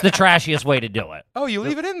 That's the trashiest way to do it. Oh, you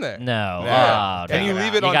leave it in there. No. Yeah. Oh, And you no.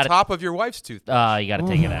 leave it on gotta, top of your wife's tooth. you got to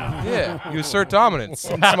take it out. Yeah. You assert dominance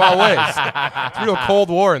in small ways. It's a real Cold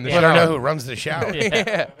War in the Let her know shower. who runs the shower.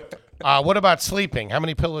 Yeah. What about sleeping? How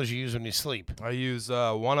many pillows you use when you sleep? I use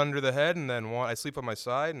one under the head, and then one. I sleep on my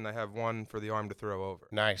side, and I have one for the arm to throw over.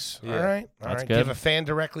 Nice. Yeah. All right. All That's right. Do you have good. a fan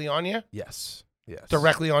directly on you? Yes. Yes.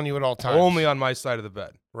 Directly on you at all times? Only on my side of the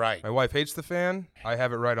bed. Right. My wife hates the fan. I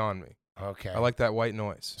have it right on me. Okay. I like that white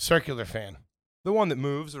noise. circular fan. The one that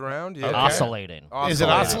moves around. Yeah. Okay. Oscillating. Is it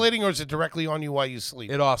oscillating or is it directly on you while you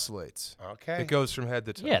sleep? It oscillates. Okay. It goes from head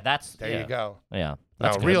to toe. Yeah, that's There you go. Yeah. No,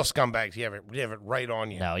 That's good. real scumbags, you have it right on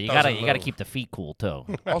you. No, you Doesn't gotta move. keep the feet cool too.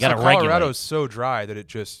 You Also, gotta Colorado's regulate. so dry that it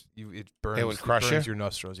burns. would crush burns you? your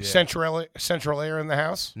nostrils. Yeah. Central air in the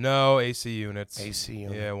house? No AC units. AC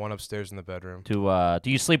unit. Yeah, one upstairs in the bedroom. Do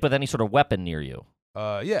you sleep with any sort of weapon near you?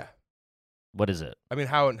 Yeah. What is it? I mean,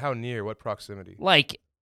 how near? What proximity? Like,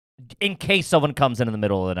 in case someone comes in the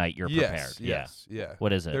middle of the night, you're prepared. Yes. Yeah. Yeah.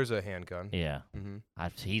 What is it? There's a handgun. Yeah. Mm-hmm.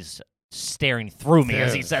 He's staring through me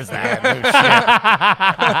as he Dude. says Yeah, that.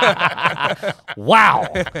 Wow.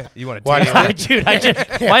 You want to Why do taste you it? Dude, I just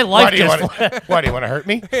my Why life do you just. want Why do you want to hurt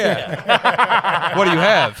me? What do you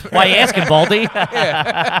have? Why you asking, Baldy?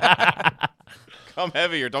 Come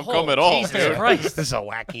heavier. Don't Oh, come at all, Jesus dude. Christ. This is a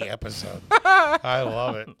wacky episode. I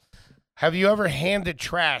love it. Have you ever handed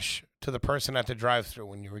trash to the person at the drive-thru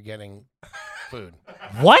when you were getting food?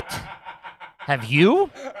 What? Have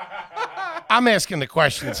you? I'm asking the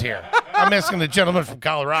questions here. I'm asking the gentleman from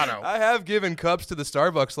Colorado. I have given cups to the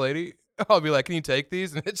Starbucks lady. I'll be like, "Can you take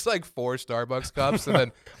these?" And it's like 4 Starbucks cups and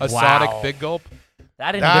then a Wow. Sonic Big Gulp.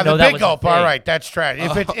 I didn't even know The that big was gulp. a thing. All right, that's trash.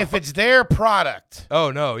 If it's their product, Oh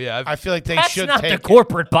no, yeah. I feel like they That's should not take the it.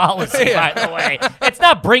 corporate policy, by the way. It's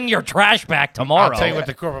not bring your trash back tomorrow. I'll tell you what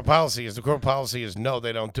the corporate policy is. The corporate policy is no,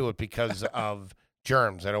 they don't do it because of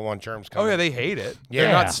germs. They don't want germs coming. Oh yeah, they hate it. Yeah.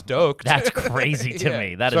 They're not stoked. That's crazy to Yeah.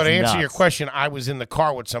 me. That is So to answer your nuts. question, I was in the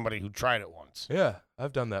car with somebody who tried it once. Yeah,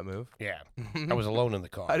 I've done that move. Yeah, I was alone in the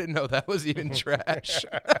car. I didn't know that was even trash.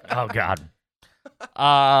 Oh God.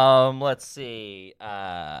 Let's see.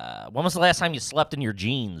 When was the last time you slept in your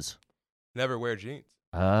jeans? Never wear jeans.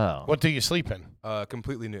 Oh. What do you sleep in?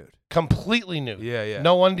 Completely nude. Completely nude. Yeah, yeah.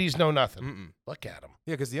 No undies, no nothing. Mm-mm. Look at them.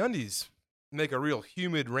 Yeah, because the undies make a real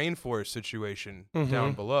humid rainforest situation Mhm.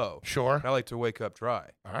 down below. Sure. I like to wake up dry.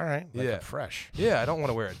 All right. Make Yeah. it fresh. Yeah, I don't want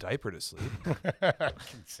to wear a diaper to sleep, I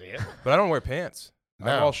can see it. but I don't wear pants. I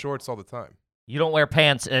have No. all shorts all the time. You don't wear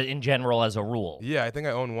pants in general as a rule. Yeah, I think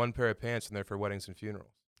I own one pair of pants and they're for weddings and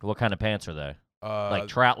funerals. What kind of pants are they? Like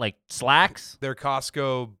trout, like slacks? They're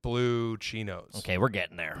Costco blue chinos. Okay, we're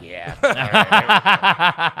getting there. Yeah.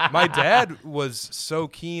 My dad was so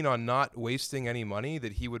keen on not wasting any money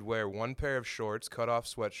that he would wear one pair of shorts, cut off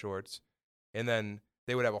sweat shorts, and then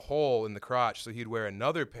they would have a hole in the crotch, so he'd wear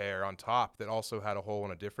another pair on top that also had a hole in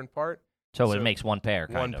a different part. So it makes one pair,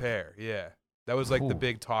 kind One of. pair, yeah. That was like the Ooh.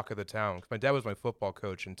 big talk of the town. 'Cause my dad was my football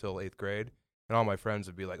coach until 8th grade, and all my friends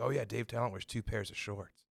would be like, "Oh yeah, Dave Talent wears 2 pairs of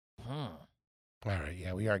shorts." All right,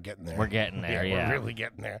 yeah, we are getting there. We're getting there, yeah. We're really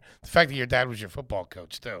getting there. The fact that your dad was your football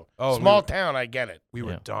coach, too. Oh, Small town, I get it. We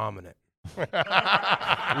were Yeah. dominant. We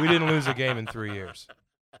didn't lose a game in 3 years.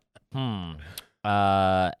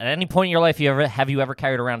 At any point in your life, have you ever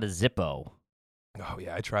carried around a Zippo? Oh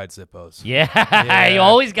yeah, I tried Zippos. Yeah, you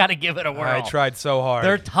always got to give it a whirl. I tried so hard.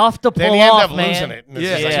 They're tough to pull Then you end off, up man. losing it. And it's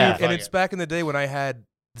Yeah, just like, Yeah. dude, and it's back in the day when I had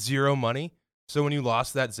zero money. So when you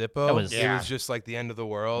lost that Zippo, That was- it Yeah. was just like the end of the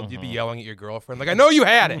world. You'd be yelling at your girlfriend, like, "I know you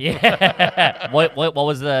had it." Yeah. What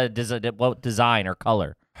was the what design or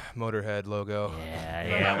color? Motorhead logo. Yeah,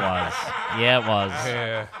 it was. Yeah, it was.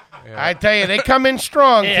 Yeah. I tell you, they come in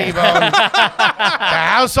strong, T-Bone. The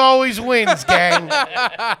house always wins, gang.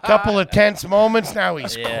 Couple of tense moments, now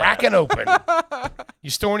he's cracking open. You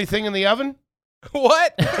store anything in the oven?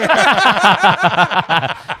 What?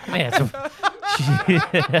 Man,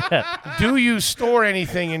 Do you store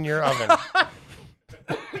anything in your oven?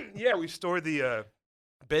 Yeah, we stored the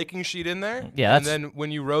baking sheet in there. Yeah, and then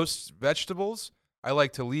when you roast vegetables, I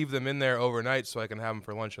like to leave them in there overnight so I can have them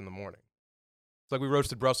for lunch in the morning. It's like we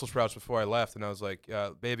roasted Brussels sprouts before I left, and I was like,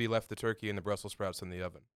 baby left the turkey and the Brussels sprouts in the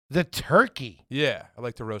oven. The turkey. Yeah, I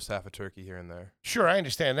like to roast half a turkey here and there. Sure, I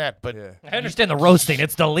understand that, but Yeah. I understand the roasting.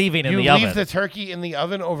 It's the leaving in you the leave oven. the turkey in the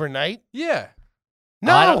oven overnight? Yeah.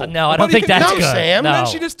 No. I don't What do you think that's no, good. Sam, No. And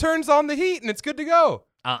then she just turns on the heat and it's good to go.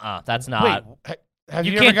 That's not. Wait, have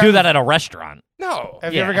you you ever can't do gotten- that at a restaurant. No.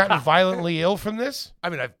 Have you ever gotten violently ill from this? I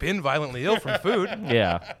mean, I've been violently ill from food.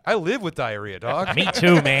 Yeah. I live with diarrhea, dog. Me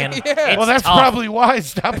too, man. Yeah. It's Well, that's tough. probably why.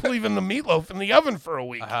 Stop leaving the meatloaf in the oven for a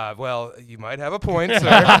week. Well, you might have a point, sir.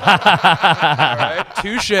 All right.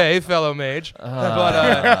 Touche, fellow mage.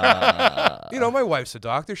 But, you know, my wife's a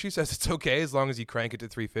doctor. She says it's okay as long as you crank it to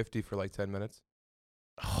 350 for like 10 minutes.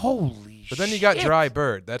 Holy shit. But then you got dry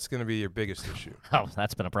bird. That's going to be your biggest issue. Oh,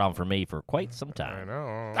 that's been a problem for me for quite some I time.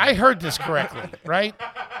 know. I heard this correctly, right?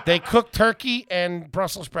 They cook turkey and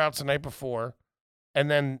Brussels sprouts the night before,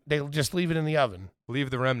 and then they just leave it in the oven.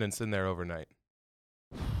 Leave the remnants in there overnight.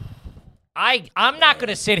 I'm not going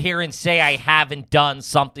to sit here and say I haven't done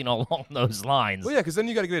something along those lines. Well, yeah, because then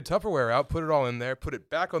you got to get a Tupperware out, put it all in there, put it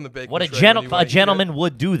back on the baking What a tray when you wanna a eat it. gentleman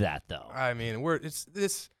would do that, though. I mean, we're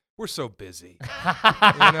so busy.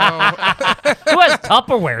 You know? Who has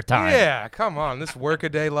Tupperware time? Yeah, come on, this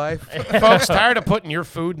workaday life. Folks, tired of putting your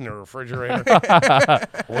food in the refrigerator,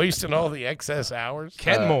 wasting all the excess hours.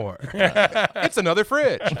 Kenmore. It's another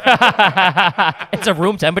fridge. It's a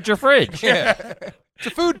room temperature fridge. Yeah. It's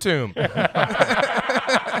a food tomb.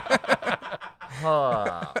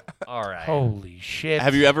 All right. Holy shit.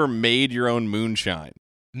 Have you ever made your own moonshine?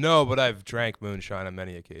 No, but I've drank moonshine on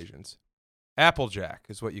many occasions. Applejack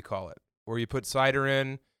is what you call it, where you put cider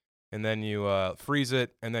in, and then you freeze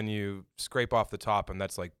it, and then you scrape off the top, and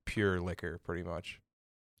that's like pure liquor, pretty much.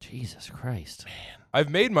 Jesus Christ. I've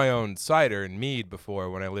made my own cider and mead before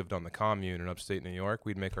when I lived on the commune in upstate New York.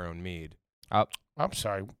 We'd make our own mead. I'm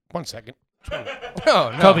sorry. 1 second. Oh,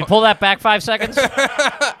 no. Toby, pull that back 5 seconds.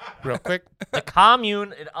 Real quick. The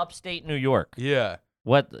commune in upstate New York. Yeah.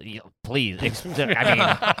 What? Please. I mean,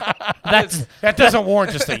 that's That doesn't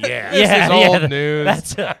warrant just a yeah. This is old yeah, news.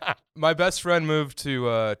 That's My best friend moved to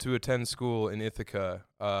attend school in Ithaca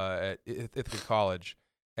at Ithaca College,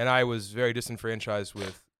 and I was very disenfranchised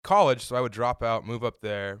with college, so I would drop out, move up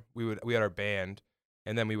there. We had our band,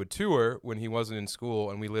 and then we would tour when he wasn't in school,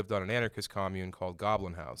 and we lived on an anarchist commune called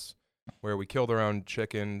Goblin House, where we killed our own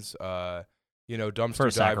chickens. Dumpster For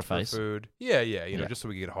a dived sacrifice. for food. Yeah, just so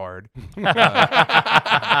we could get hard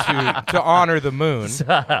to honor the moon. so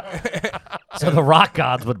the rock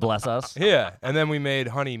gods would bless us. Yeah, and then we made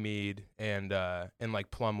honey mead and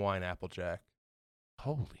like plum wine applejack.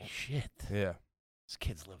 Holy shit. Yeah, These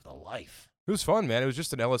kids lived a life. it was fun, man. It was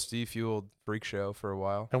just an LSD fueled freak show for a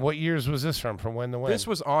while. And what years was this from? From when to when? This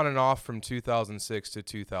was on and off from 2006 to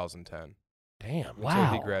 2010 Damn. Wow.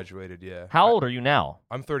 until he graduated. Yeah. How old are you now?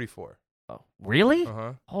 I'm 34. Oh, really?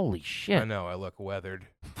 Uh-huh. Holy I shit. know. I look weathered.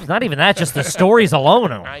 It's not even that, just the stories alone.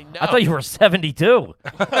 I know. I thought you were 72.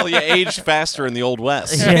 Well, you aged faster in the Old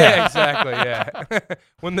West. Yeah. Yeah, exactly. Yeah.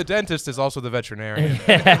 When the dentist is also the veterinarian.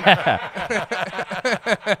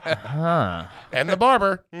 Huh. And the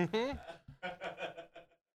barber.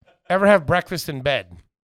 Ever have breakfast in bed?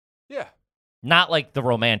 Yeah. Not like the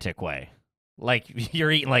romantic way. Like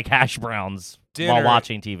you're eating like hash browns Dinner- while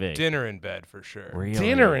watching TV. Dinner in bed for sure. Really?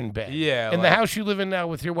 Dinner in bed. Yeah. In the like- house you live in now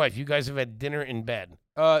with your wife, you guys have had dinner in bed.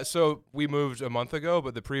 So we moved a month ago,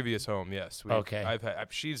 but the previous home, yes. Okay.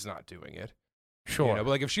 She's not doing it. Sure. You know, but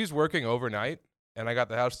like if she's working overnight and I got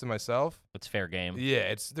the house to myself, It's fair game.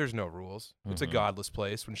 yeah, there's no rules. It's a Mhm. godless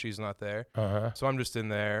place when she's not there. Uh-huh. So I'm just in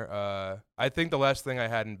there. I think the last thing I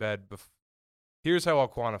had in bed, here's how I'll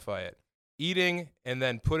quantify it. Eating and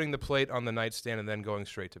then putting the plate on the nightstand and then going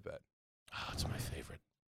straight to bed. Oh, it's my favorite.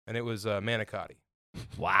 And it was manicotti.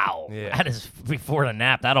 Wow. Yeah. That is before the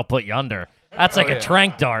nap. That'll put you under. That's like yeah. a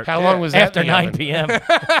trank dart. How long was that after in the 9 oven? p.m.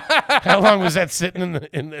 How long was that sitting in the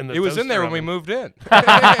It was in toaster there when we oven? moved in.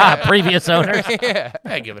 Previous owners. Yeah.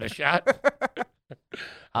 Hey, give it a shot.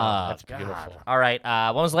 That's God. beautiful. All right.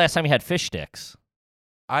 When was the last time you had fish sticks?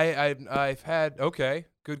 I've had, okay,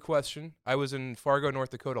 good question. I was in Fargo,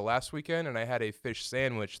 North Dakota last weekend, and I had a fish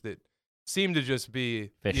sandwich that seemed to just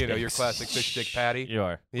be, Fish your sticks. classic fish stick patty.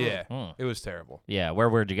 Sure. Yeah, Mm. it was terrible. Yeah.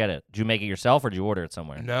 Where'd you get it? Did you make it yourself or did you order it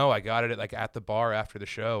somewhere? No, I got it at the bar after the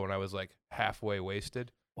show, and I was like halfway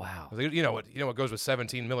wasted. Wow. I was like, you know what goes with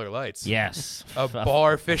 17 Miller Lights? Yes. A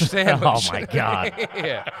bar fish sandwich. Oh my God.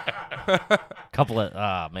 Yeah. Couple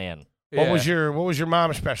of man. What Yeah. was your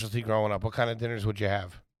mom's specialty growing up? What kind of dinners would you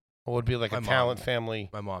have? What would be like My a mom. talent family?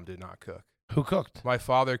 My mom did not cook. Who cooked? My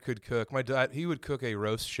father could cook. My dad, he would cook a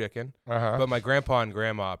roast chicken, Uh-huh. but my grandpa and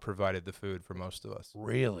grandma provided the food for most of us.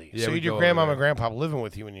 Really? Yeah, So we'd your go over grandma there. and grandpa living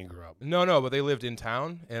with you when you grew up? No, but they lived in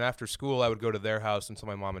town, and after school, I would go to their house until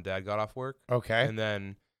my mom and dad got off work, Okay. and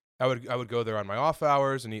then I would go there on my off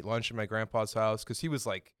hours and eat lunch at my grandpa's house because he was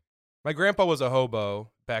like, my grandpa was a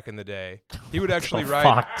hobo back in the day. He would actually ride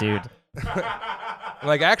Fuck, dude.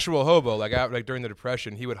 like actual hobo, like during the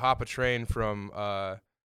Depression. He would hop a train from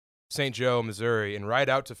St. Joe, Missouri, and ride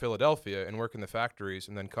out to Philadelphia and work in the factories,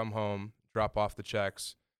 and then come home, drop off the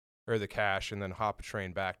checks or the cash, and then hop a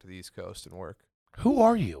train back to the East Coast and work. Who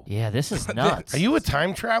are you? Yeah, this is nuts. Are you a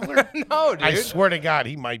time traveler? No, dude. I swear to God,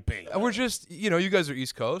 he might be. We're just, you guys are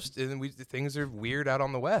East Coast, and things are weird out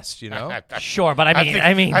on the West, you know? Sure, but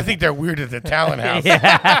I mean, I think they're weird at the talent house.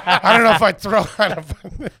 yeah. I don't know if I'd throw. I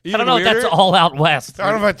I don't know if that's all out west.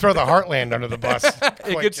 don't know if I'd throw the Heartland under the bus. It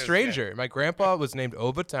Quite gets just stranger. My grandpa was named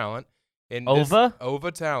Ova Talent. And Ova?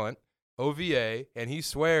 Ova Talent, OVA, and he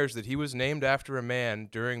swears that he was named after a man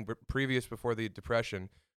before the Depression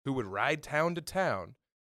who would ride town to town,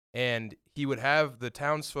 and he would have the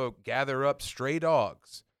townsfolk gather up stray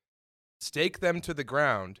dogs, stake them to the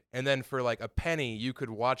ground, and then for like a penny, you could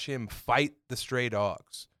watch him fight the stray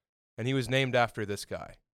dogs. And he was named after this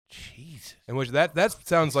guy. Jesus. And which that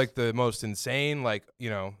sounds like the most insane, it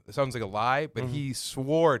sounds like a lie, but he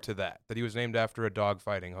swore to that he was named after a dog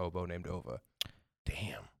fighting hobo named Ova.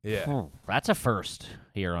 Damn. Yeah. Ooh, that's a first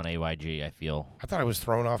here on AYG, I feel. I thought I was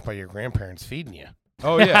thrown off by your grandparents feeding you.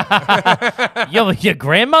 Oh yeah. Yo, your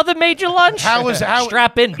grandmother made you lunch? How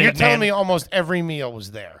Strap in, big You're telling man. me almost every meal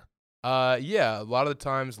was there. Yeah, a lot of the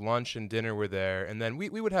times lunch and dinner were there, and then we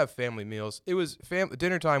would have family meals. It was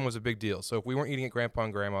dinner time was a big deal. So if we weren't eating at grandpa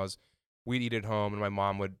and grandma's, we'd eat at home, and my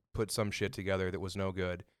mom would put some shit together that was no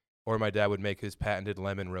good, or my dad would make his patented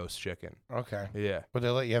lemon roast chicken. Okay. Yeah. Would they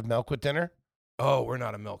let you have milk with dinner? Oh, we're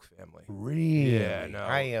not a milk family. Really? Yeah, no.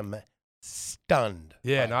 I am stunned.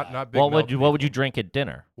 Yeah, by that. not big. What milk would you drink at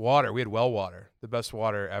dinner? Water. We had well water, the best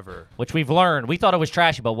water ever. Which we've learned. We thought it was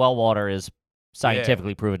trashy, but well water is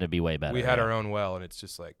scientifically proven to be way better. We had yeah. our own well, and it's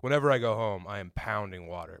just like whenever I go home, I am pounding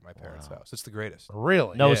water at my parents' house. It's the greatest.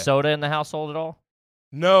 Really? No Yeah. soda in the household at all?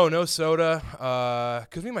 No soda.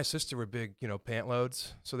 Because me and my sister were big, pant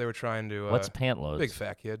loads, so they were trying to. What's pant loads? Big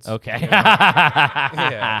fat kids. Okay.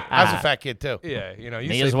 Yeah. I was a fat kid too. Yeah, you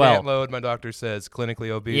Me say as well. pant load, my doctor says clinically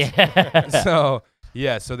obese. Yeah. So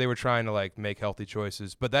so they were trying to make healthy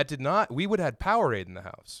choices, but that did not. We would have Powerade in the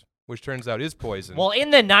house, which turns out is poison. Well,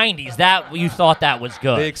 in the 90s, that you thought that was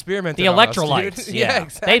good. they experimented. The on us, dude. electrolytes, Yeah,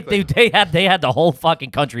 exactly. they had the whole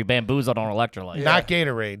fucking country bamboozled on electrolytes. Not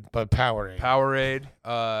Gatorade, but Powerade. Powerade,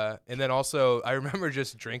 and then also I remember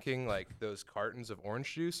just drinking those cartons of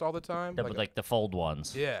orange juice all the time. Like the fold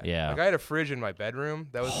ones. Yeah. Yeah. Like I had a fridge in my bedroom.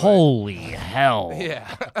 That was Holy hell.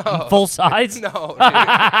 Yeah. Oh. Full size? No.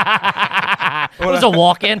 It was a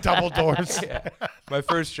walk-in. Double doors. Yeah. My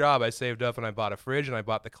first job, I saved up and I bought a fridge and I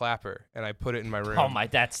bought the clapper and I put it in my room. Oh my,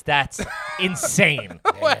 that's insane.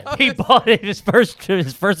 He bought it. His first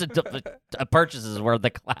purchases were the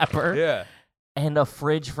clapper Yeah. and a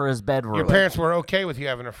fridge for his bedroom. Your parents were okay with you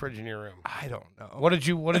having a fridge in your room. I don't know. What did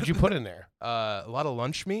you put in there? A lot of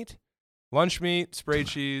lunch meat. Lunch meat, spray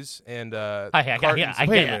cheese, and I get cartons. it.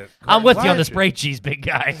 Wait a minute. I'm with you on the What? spray cheese, big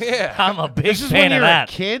guy. Yeah. I'm a big This is fan when of you're that.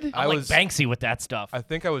 a kid? I'm like Banksy with that stuff. I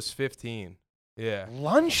think I was 15. Yeah.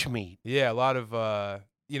 Lunch meat. Yeah, a lot of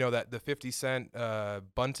that the 50-cent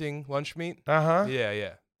bunting lunch meat. Uh-huh.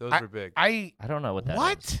 Yeah. Those were big. I don't know what that is.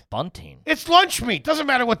 What? Bunting. It's lunch meat. Doesn't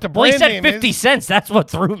matter what the Well, he brand said name 50 is. cents. That's what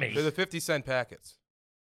threw me. They're the 50-cent packets.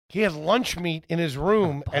 He had lunch meat in his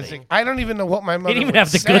room. Oh, As buddy. I don't even know what my He mother didn't even would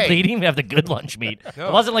have the say. good. He didn't even have the good lunch meat. No.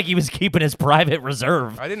 It wasn't like he was keeping his private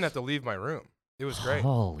reserve. I didn't have to leave my room. It was great.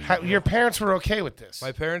 Holy. Your parents were okay with this.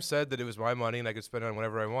 My parents said that it was my money and I could spend it on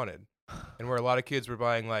whatever I wanted. And where a lot of kids were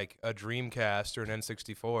buying like a Dreamcast or an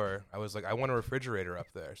N64, I was like, I want a refrigerator up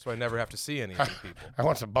there, so I never have to see any of you people. I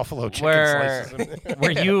want some buffalo chicken Were, slices.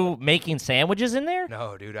 were you making sandwiches in there?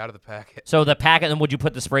 No, dude, out of the packet. So the packet, and would you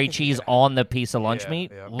put the spray cheese on the piece of lunch Yeah,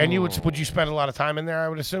 meat? yeah. And Ooh. would you spend a lot of time in there? I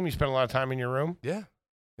would assume you spent a lot of time in your room. Yeah.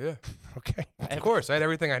 Okay. Of course, I had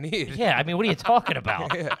everything I need. Yeah, I mean, what are you talking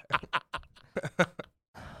about? Yeah.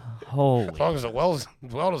 Holy. As long as the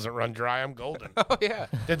well doesn't run dry, I'm golden. Oh yeah.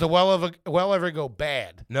 Did the well ever go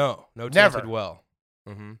bad? No Never. tainted well.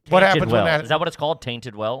 Mm-hmm. What Tainted happens well. when that? Is that what it's called?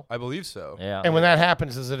 Tainted well? I believe so. Yeah. And when that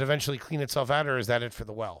happens, does it eventually clean itself out, or is that it for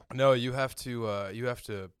the well? No, you have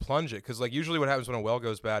to plunge it because like usually what happens when a well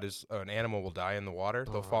goes bad is an animal will die in the water.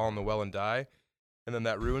 They'll fall in the well and die, and then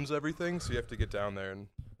that ruins everything. So you have to get down there and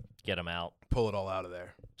Get them out. pull it all out of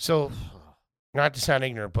there. So, not to sound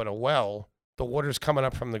ignorant, but a well, the water's coming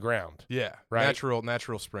up from the ground, Yeah, Right.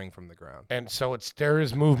 natural spring from the ground. and so there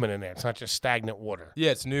is movement in there. It's not just stagnant water.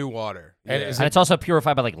 Yeah, it's new water. And yeah. is And it's also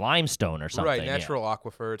purified by like limestone or something. right, yeah. natural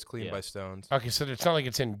aquifer. It's cleaned Yeah. by stones. Okay, so it's not like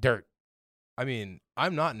it's in dirt. I mean,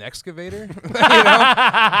 I'm not an excavator. you know,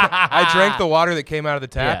 I drank the water that came out of the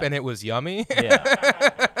tap, Yeah. and it was yummy.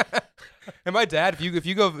 Yeah. And my dad, if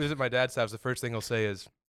you go visit my dad's house, the first thing he'll say is,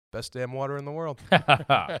 "Best damn water in the world."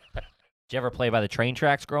 Did you ever play by the train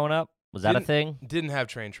tracks growing up? Was that a Didn't- thing? Didn't have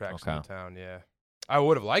train tracks in Okay. the town. Yeah, I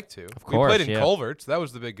would have liked to. Of We played course, in yeah. culverts. That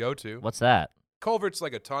was the big go-to. What's that? Culverts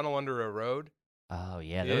like a tunnel under a road. Oh,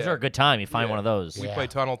 yeah. Those Yeah. are a good time. You find Yeah. one of those. We Yeah.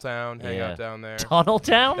 played Tunnel Town, hang Yeah. out down there. Tunnel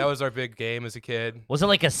Town? That was our big game as a kid. Was it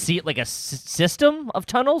like a system of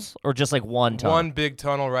tunnels or just like one tunnel? One big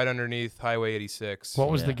tunnel right underneath Highway 86. What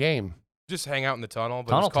was Yeah. the game? Just hang out in the tunnel, but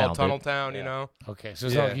Tunnel it was called Town, Tunnel dude. Town, Yeah. you know? Okay, so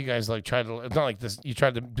it's Yeah. not like you guys like tried to. It's not like this. You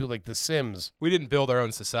tried to do like The Sims. We didn't build our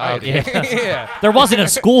own society. Yeah. yeah. There wasn't a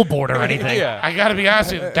school board or anything. Yeah. I got to be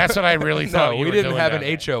honest with you. That's what I really thought. No, you we were didn't doing have down an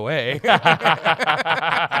HOA.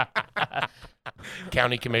 there.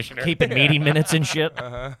 County commissioner. Keeping meeting minutes and shit.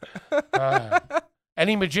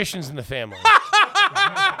 Any magicians in the family?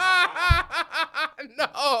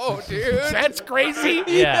 No, dude. That's crazy.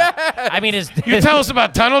 Yeah. I mean, You tell us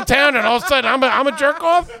about Tunnel Town, and all of a sudden I'm a jerk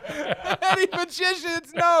off. Any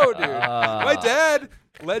magicians? No, dude. My dad,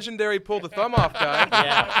 legendary pull the thumb off guy.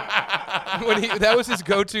 yeah. That was his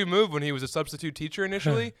go-to move when he was a substitute teacher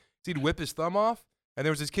initially. He'd whip his thumb off, and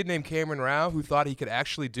there was this kid named Cameron Rao who thought he could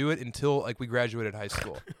actually do it until like we graduated high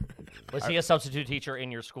school. Was he a substitute teacher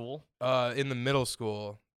in your school? In the middle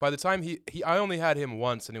school. By the time I only had him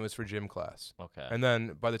once, and it was for gym class. Okay. And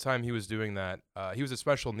then by the time he was doing that, he was a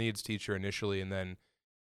special needs teacher initially, and then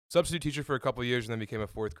substitute teacher for a couple of years, and then became a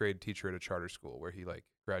 4th grade teacher at a charter school where he like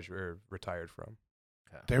graduated or retired from.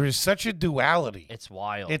 There is such a duality. It's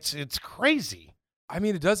wild. It's crazy. I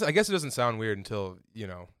mean, it does. I guess it doesn't sound weird until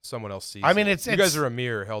someone else sees. I mean, it. You it's- guys are a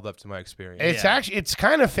mirror held up to my experience. It's Yeah. actually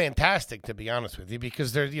kind of fantastic, to be honest with you,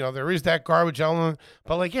 because there is that garbage element.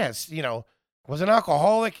 But like, yes, was an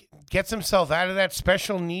alcoholic, gets himself out of that,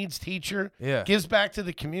 special needs teacher, Yeah. gives back to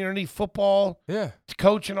the community, football Yeah.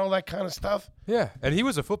 coach, and all that kind of stuff. Yeah. And he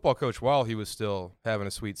was a football coach while he was still having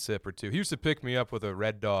a sweet sip or two. He used to pick me up with a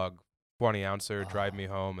Red Dog 20-ouncer, drive me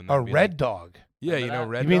home, and A then be Red like, Dog. Yeah, Remember that?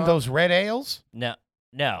 Red You mean Dog? those red ales? No.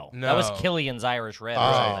 That was No. Killian's Irish Red. or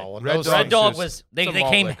Oh, something. and Red those Dog Red things Dog just- was they some came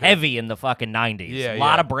malt liquor. heavy in the fucking 90s. Yeah, a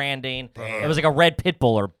lot yeah. of branding. Damn. It was like a red pit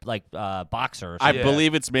bull or like boxer or I something. Yeah.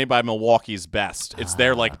 believe it's made by Milwaukee's Best. It's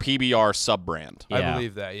their like PBR sub brand. I Yeah.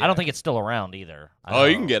 believe that. Yeah. I don't think it's still around either. I Oh, don't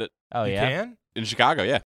you know. can get it Oh you yeah. can. in Chicago.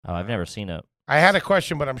 Yeah. Oh, I've never seen it. I had a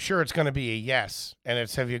question, but I'm sure it's going to be a yes. And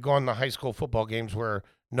it's, have you gone to high school football games where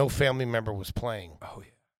no family member was playing? Oh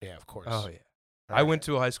yeah. Yeah, of course. Oh yeah. All I right. went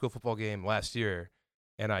to a high school football game last year,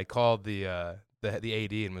 and I called the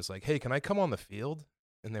AD and was like, "Hey, can I come on the field?"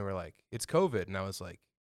 And they were like, "It's COVID," and I was like,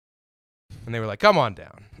 and they were like, "Come on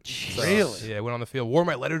down." So, Really? Yeah, I went on the field, wore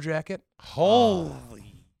my letter jacket.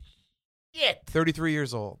 Holy shit. 33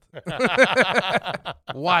 years old.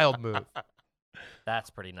 Wild move. That's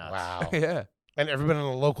pretty nuts. Wow. Yeah. And ever been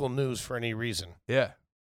on the local news for any reason? Yeah.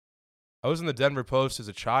 I was in the Denver Post as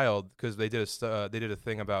a child because they did a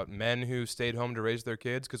thing about men who stayed home to raise their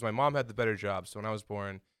kids. Because my mom had the better job, so when I was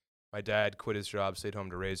born, my dad quit his job, stayed home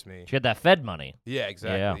to raise me. She had that Fed money. Yeah,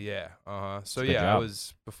 exactly. Yeah. So Good yeah, I job.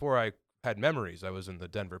 was before I had memories. I was in the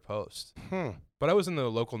Denver Post, Hmm. but I was in the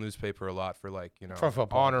local newspaper a lot for like For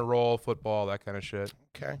football. honor roll, football, that kind of shit.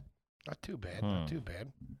 Okay. Not too bad. Hmm. Not too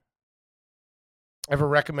bad. Ever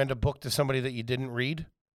recommend a book to somebody that you didn't read?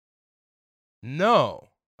 No.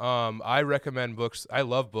 I recommend books. I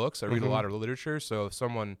love books. I read Mhm. a lot of literature. So if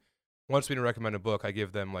someone wants me to recommend a book, I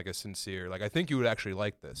give them like a sincere, like, I think you would actually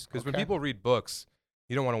like this. Because when Okay. people read books,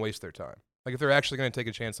 you don't want to waste their time. Like if they're actually going to take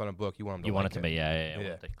a chance on a book, you want them to You want like it to be, yeah. Yeah. Want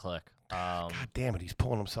it to click. God damn it, he's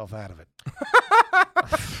pulling himself out of it.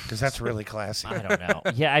 Because that's really classy. I don't know.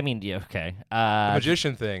 Yeah, I mean, yeah, okay. The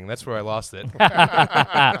magician thing, that's where I lost it.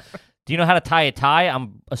 Do you know how to tie a tie?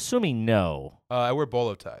 I'm assuming no. I wear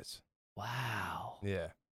bolo ties. Wow. Yeah.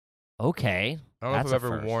 Okay. I don't know That's if a I've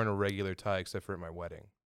ever first. worn a regular tie except for at my wedding.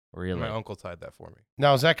 Really? My uncle tied that for me.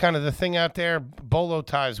 Now, is that kind of the thing out there? Bolo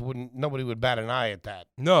ties nobody would bat an eye at that.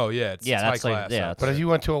 No, yeah, it's Yeah, high that's like- class. yeah, out But there. if you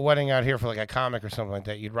went to a wedding out here for like a comic or something like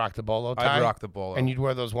that, you'd rock the bolo tie. I'd rock the bolo. And you'd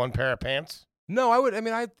wear those one pair of pants. No, I would. I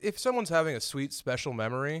mean, if someone's having a sweet special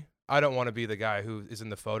memory, I don't want to be the guy who is in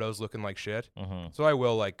the photos looking like shit. Mm-hmm. So I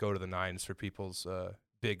will like go to the nines for people's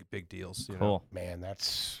big deals. You know? Cool. Man,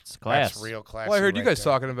 that's class. real classy. Well, I heard you right guys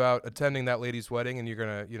there. talking about attending that lady's wedding, and you're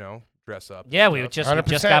gonna, dress up. Yeah, and we stuff. just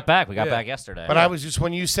 100%. got back. We got Yeah. back yesterday. But I was just,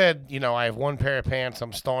 when you said, I have one pair of pants,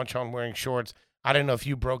 I'm staunch on wearing shorts, I didn't know if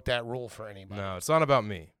you broke that rule for anybody. No, it's not about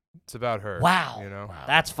me. It's about her. Wow. You know.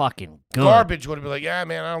 That's fucking good. Garbage would have been like, yeah,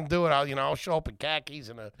 man, I don't do it. I'll show up in khakis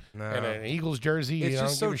and No. an Eagles jersey. It's I don't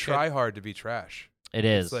just so give a shit. try hard to be trash. It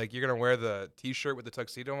is. It's like you're gonna wear the T-shirt with the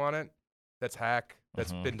tuxedo on it. That's hack.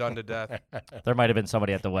 That's Mhm. been done to death. There might have been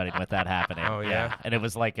somebody at the wedding with that happening. Oh, yeah? And it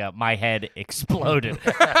was like my head exploded.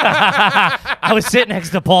 I was sitting next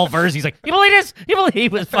to Paul Verzi. He's like, you believe this? You believe he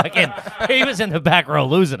was in the back row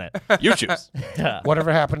losing it. You choose.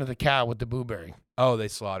 Whatever happened to the cow with the blueberry? Oh, they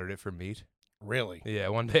slaughtered it for meat. Really? Yeah,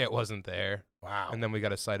 one day it wasn't there, Wow. and then we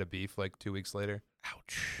got a side of beef like 2 weeks later.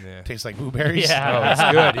 Ouch. Yeah. Tastes like blueberries? Yeah. Oh,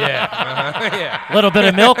 it's good. Yeah. Yeah. A little bit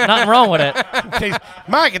of milk, nothing wrong with it.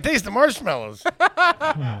 Mike, it tastes the marshmallows.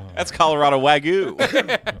 That's Colorado Wagyu.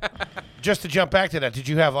 Just to jump back to that, did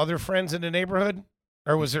you have other friends in the neighborhood?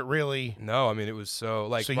 Or was it really... No, I mean it was so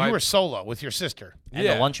like. So my, you were solo with your sister And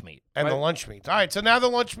yeah, the lunch meat. and My- the lunch meat. All right, so now the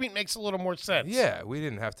lunch meat makes a little more sense. Yeah, we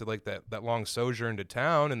didn't have to like that long sojourn to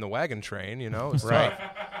town in the wagon train. It's Right.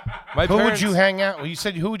 tough. My Who would parents- you hang out? Well, you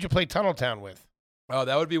said who would you play Tunnel Town with? Oh,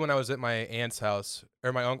 that would be when I was at my aunt's house,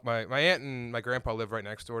 or my aunt and my grandpa live right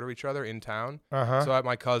next door to each other in town. Uh-huh. So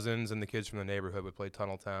my cousins and the kids from the neighborhood would play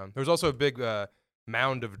Tunnel Town. There was also a big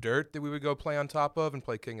mound of dirt that we would go play on top of and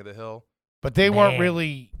play King of the Hill. But they weren't Man.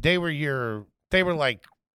 really, they were like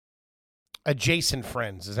adjacent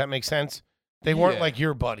friends. Does that make sense? They weren't Yeah. like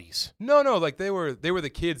your buddies. No, like they were the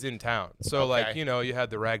kids in town. So like, Okay. you had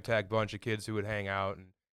the ragtag bunch of kids who would hang out and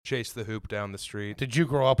chase the hoop down the street. Did you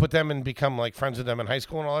grow up with them and become like friends with them in high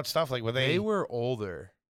school and all that stuff? Like were They were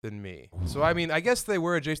older than me. So I mean, I guess they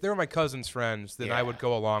were adjacent. They were my cousin's friends. Then I would Yeah.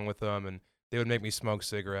 go along with them and they would make me smoke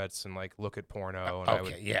cigarettes and like look at porno and I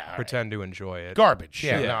would yeah. all right. pretend to enjoy it. Garbage.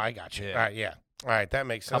 Yeah, Yeah. no, I got you. Yeah. All right, yeah. All right, that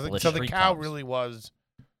makes sense. Couple of So the street cow cubs. really was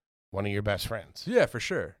one of your best friends. Yeah, for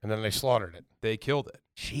sure. And then they slaughtered it. They killed it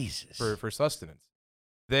Jesus. for sustenance.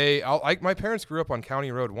 My parents grew up on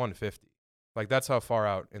County Road 150. Like that's how far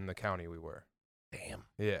out in the county we were. Damn.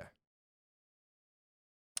 Yeah.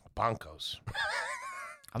 Bonkos.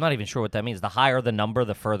 I'm not even sure what that means. The higher the number,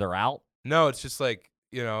 the further out. No, it's just like,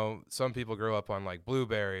 some people grow up on like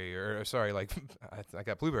Blueberry like I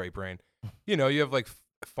got Blueberry brain. You have like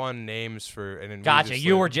fun names for and then we Gotcha. just,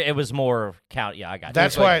 You like- were. It was more count. Yeah, I got you.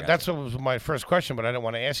 That's It was why. like- That's what was my first question, but I didn't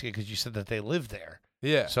want to ask you because you said that they lived there.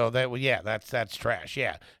 Yeah. So that's trash.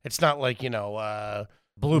 Yeah, it's not like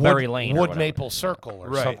Blueberry Wood, Lane. or Wood whatever. Maple Circle or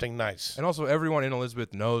Right. something nice. And also everyone in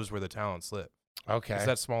Elizabeth knows where the talents live. Okay. It's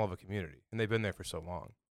that small of a community and they've been there for so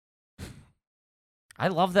long. I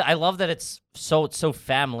love that it's so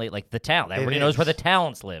family, like the town. Everybody knows where the is.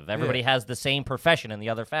 talents live. Everybody has the same profession in the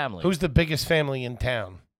other family. Who's the biggest family in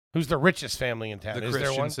town? Who's the richest family in town? The Is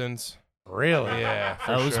there one? Christiansens. Really? Yeah.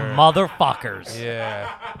 For Those sure. motherfuckers. Yeah.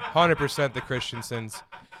 100% the Christiansens.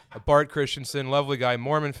 Bart Christensen, lovely guy,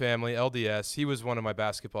 Mormon family, LDS. He was one of my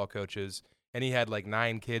basketball coaches, and he had like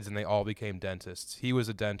 9 kids, and they all became dentists. He was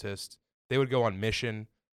a dentist. They would go on mission.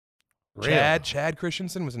 Really? Chad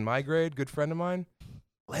Christensen was in my grade, good friend of mine.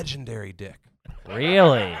 Legendary dick.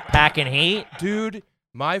 Really? Packing heat? Dude,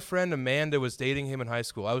 My friend Amanda was dating him in high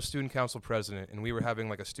school. I was student council president, and we were having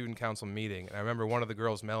like a student council meeting. And I remember one of the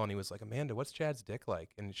girls, Melanie, was like, "Amanda, what's Chad's dick like?"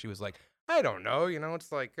 And she was like, "I don't know. You know,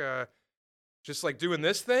 it's like just like doing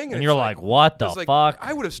this thing." And it's you're like, what the it's like, fuck?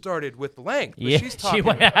 I would have started with length. But Yeah, she's she talking.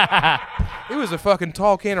 went- It was a fucking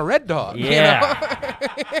tall can of Red Dog. you Yeah. know?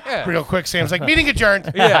 Yeah. Real quick, Sam's like, meeting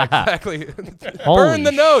adjourned. Yeah, exactly. Holy Burn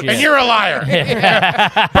the note. shit. And you're a liar.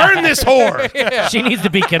 Burn this whore. She needs to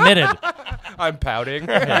be committed. I'm pouting.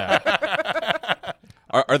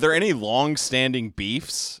 Are there any long-standing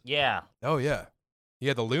beefs? Yeah. Oh yeah,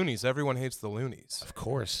 yeah. The Loonies. Everyone hates the Loonies. Of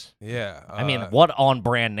course. Yeah. I mean, what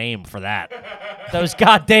on-brand name for that? Those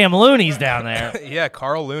goddamn loonies down there. Yeah,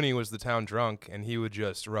 Carl Looney was the town drunk, and he would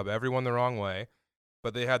just rub everyone the wrong way.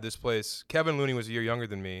 But they had this place. Kevin Looney was a year younger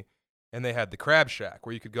than me, and they had the Crab Shack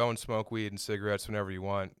where you could go and smoke weed and cigarettes whenever you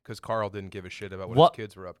want, because Carl didn't give a shit about what What? his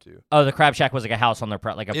kids were up to. Oh, the Crab Shack was like a house on their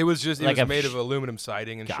It was just like it a was made sh- of aluminum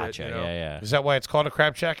siding and Gotcha. shit. You know? Yeah. Is that why it's called a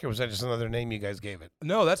crab shack, or was that just another name you guys gave it?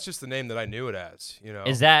 No, that's just the name that I knew it as. You know.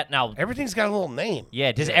 Is that now? Everything's got a little name.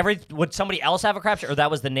 Yeah. Would somebody else have a Crab Shack, or that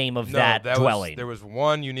was the name of no, that was, dwelling? there was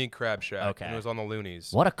one unique Crab Shack. Okay. And it was on the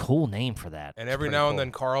Loonies. What a cool name for that. And every pretty now cool. and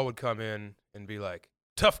then Carl would come in and be like,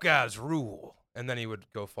 "Tough guys rule," and then he would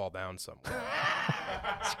go fall down somewhere.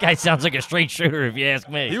 This guy sounds like a straight shooter, if you ask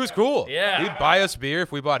me. He was cool. Yeah. He'd buy us beer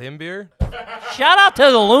if we bought him beer. Shout out to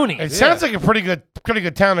the loonies. It sounds like a pretty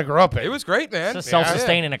good town to grow up in. It was great, man. It's a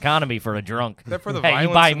self-sustaining economy for a drunk. Except for the Hey, you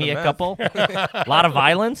violence buy and me the a meth. couple? A lot of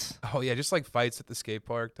violence? Oh yeah, just like fights at the skate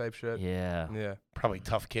park type shit. Yeah. Yeah. Probably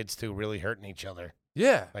tough kids too, really hurting each other,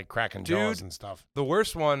 Yeah. like cracking Dude. jaws and stuff. The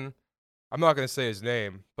worst one, I'm not gonna say his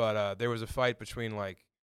name, but there was a fight between like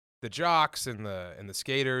the jocks and the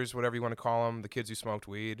skaters, whatever you want to call them, the kids who smoked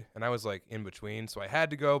weed, and I was like in between, so I had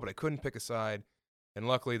to go, but I couldn't pick a side. And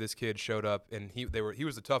luckily, this kid showed up, and he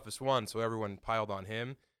was the toughest one, so everyone piled on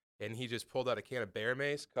him, and he just pulled out a can of bear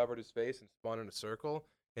mace, covered his face, and spun in a circle,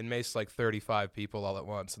 and maced like 35 people all at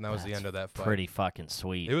once, and that was the end of that fight. Pretty fucking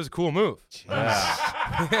sweet. It was a cool move.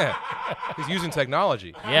 Yeah. He's using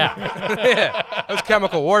technology. Yeah. Yeah. That was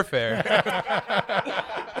chemical warfare.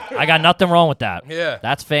 I got nothing wrong with that. Yeah.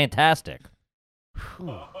 That's fantastic.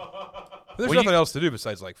 There's Were nothing else to do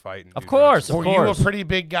besides like fight. And Of do course. drugs. Were you a pretty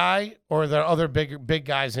big guy, or are there other big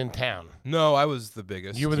guys in town? No, I was the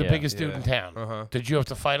biggest. You were the Yeah. biggest dude in town. Uh-huh. Did you have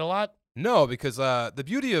to fight a lot? No, because the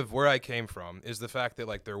beauty of where I came from is the fact that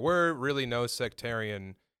like there were really no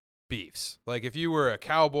sectarian beefs. Like if you were a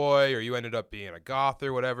cowboy or you ended up being a goth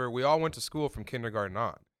or whatever, we all went to school from kindergarten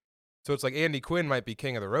on. So it's like Andy Quinn might be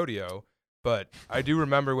king of the rodeo, but I do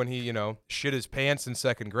remember when he, shit his pants in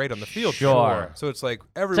second grade on the field. trip. Sure. So it's like It's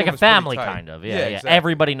everyone like a was pretty family tight. kind of. Yeah. exactly.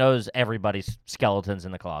 Everybody knows everybody's skeletons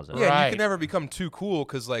in the closet. Yeah, and Right. you can never become too cool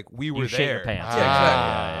because like we were You shit your there. pants. Yeah,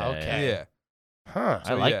 Ah, exactly. okay. Yeah. Huh.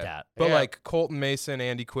 I like yeah. that. But Yeah. like Colton Mason,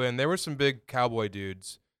 Andy Quinn, there were some big cowboy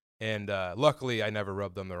dudes, and luckily I never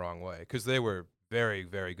rubbed them the wrong way because they were very,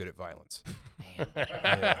 very good at violence.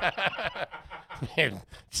 Man,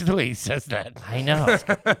 see the way he says that. I know.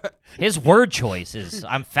 His word choice is,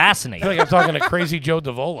 I'm I fascinated. feel like I'm talking to Crazy Joe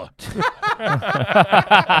Davola.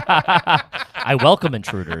 I welcome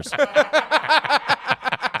intruders.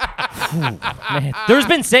 Whew, man. There's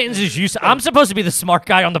been sentences I'm supposed to be the smart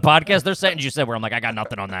guy on the podcast. There's sentences you said where I'm like, I got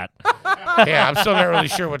nothing on that. Yeah, I'm still not really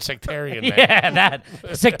sure what sectarian meant. Yeah, that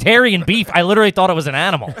sectarian beef. I literally thought it was an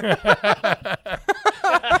animal.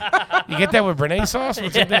 You get that with Brené sauce?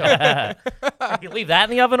 What's the deal? You leave that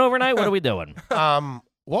in the oven overnight? What are we doing?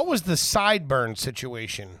 What was the sideburn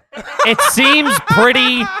situation? It seems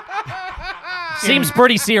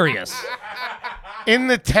pretty serious. In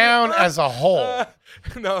the town as a whole,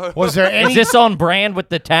 No, was there Is any? this on brand with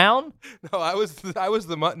the town? no, I was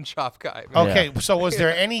the mutton chop guy. Man. Okay, so was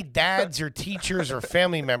there any dads or teachers or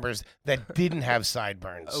family members that didn't have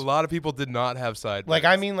sideburns? A lot of people did not have sideburns. Like,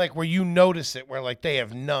 I mean, like where you notice it, where like they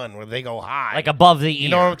have none, where they go high. Like above the ear. you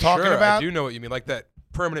know what I'm talking sure, about? I do know what you mean, like that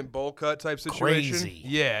permanent bowl cut type situation. Crazy.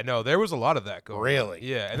 Yeah, no, there was a lot of that going on. Really?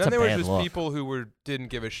 Yeah, and That's then a there was bad just look. people who didn't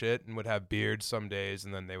give a shit and would have beards some days,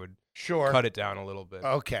 and then they would Sure. cut it down a little bit.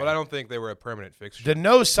 Okay. But I don't think they were a permanent fixture. The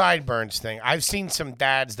no sideburns thing. I've seen some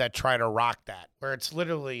dads that try to rock that, where it's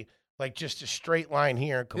literally like just a straight line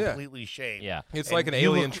here, completely shaved. Yeah. It's And like an you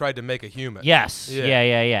alien look- tried to make a human. Yes. Yeah.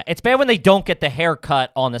 Yeah. It's bad when they don't get the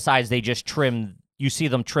haircut on the sides. They just trim. You see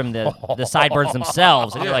them trim the sideburns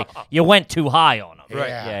themselves, and you're like, you went too high on them. Right.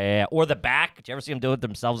 Yeah. Or the back. Did you ever see them do it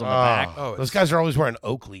themselves on the Oh, back? Oh, those it's- guys are always wearing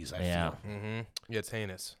Oakleys, I Yeah. feel. Mm-hmm. Yeah, it's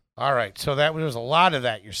heinous. All right, so that was a lot of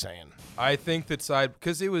that you're saying. I think that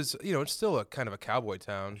because it was, it's still a kind of a cowboy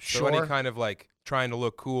town. So Sure. any kind of like trying to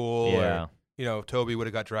look cool Yeah. or Toby would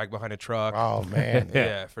have got dragged behind a truck. Oh man.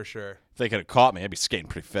 Yeah, for sure. If they could have caught me, I'd be skating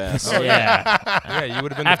pretty fast. Yeah. Yeah, you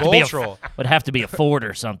would have been Have the to be bull a- troll. Would have to be a Ford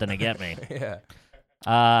or something to get me. Yeah.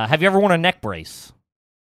 Have you ever worn a neck brace?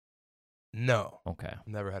 No, Okay,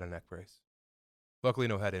 never had a neck brace. Luckily,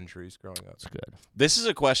 no head injuries growing up. that's good. This is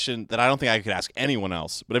a question that I don't think I could ask anyone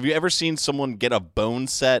else. But have you ever seen someone get a bone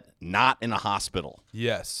set not in a hospital?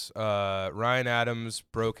 Yes. Ryan Adams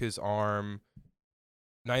broke his arm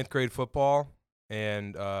 9th grade football,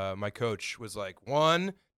 and my coach was like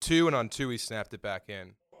 1, 2, and on 2 he snapped it back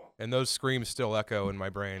in. And those screams still echo in my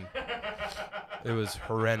brain. It was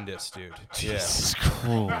horrendous, dude. Jesus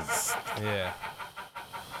Christ. Yeah.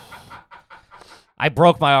 I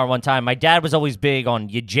broke my arm one time. My dad was always big on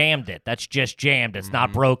you jammed it. That's just jammed. It's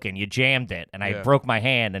not broken. You jammed it. And I Yeah. broke my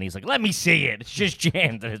hand, and he's like, let me see it. It's just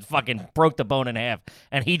jammed. And it fucking broke the bone in half.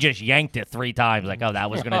 And he just yanked it 3 times. Like, oh,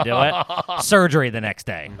 that was going to do it? Surgery the next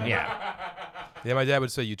day. Yeah. Yeah, my dad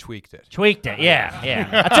would say you tweaked it. Tweaked it. Yeah, yeah.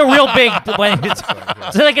 That's a real big, when it's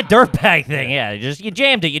like a dirtbag thing. Yeah, you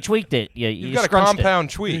jammed it. You tweaked it. You You've got a scrunched compound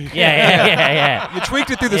tweak. it. Yeah. You tweaked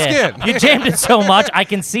it through the Yeah. skin. You jammed it so much, I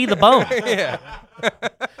can see the bone. Yeah.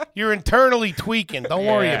 You're internally tweaking. Don't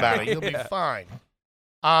worry Yeah. about it. You'll be fine.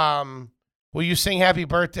 Will you sing happy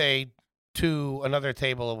birthday to another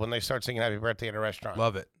table when they start singing happy birthday at a restaurant?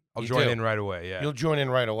 Love it. I'll You join do. in right away. Yeah. You'll join in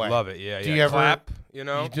right away. Love it. Yeah. Do yeah. you ever- clap? You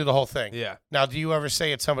do the whole thing. Yeah. Now, do you ever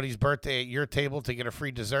say it's somebody's birthday at your table to get a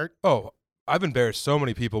free dessert? Oh, I've embarrassed so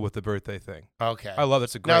many people with the birthday thing. Okay. I love it.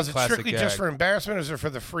 It's a great Now, is it classic strictly gag. just for embarrassment, or is it for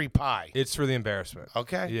the free pie? It's for the embarrassment.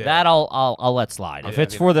 Okay. Yeah. That I'll let slide. If Yeah,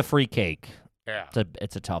 it's I mean- for the free cake, Yeah.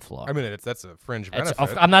 it's a tough look. I mean, that's a fringe It's-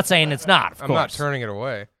 benefit. I'm not saying it's not. Of I'm course, not turning it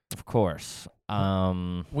away. Of course.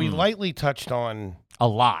 We lightly touched on a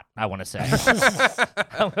lot. I want to say.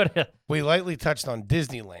 I'm gonna- we lightly touched on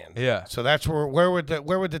Disneyland. Yeah. So that's where would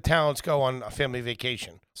the talents go on a family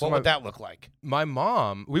vacation? So What my- would that look like? My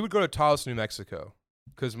mom, we would go to Taos, New Mexico,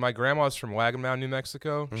 because my grandma's from Wagon Mound, New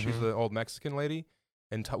Mexico. She's the old Mexican lady,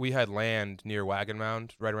 and we had land near Wagon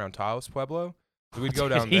Mound, right around Taos, Pueblo. So we'd go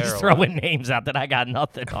down there. He's a lot. throwing names out that I got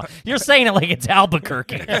nothing on. You're saying it like it's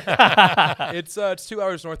Albuquerque. It's 2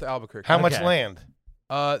 hours north of Albuquerque. How much Okay. land?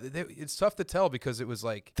 It's tough to tell because it was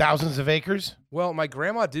like, Thousands of acres? well, my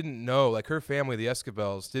grandma didn't know, like her family, the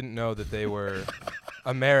Escobels, didn't know that they were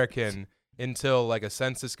American until like a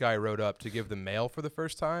census guy rode up to give them mail for the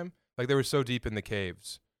first time. Like they were so deep in the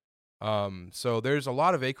caves. So there's a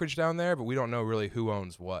lot of acreage down there, but we don't know really who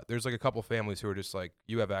owns what. There's like a couple families who are just like,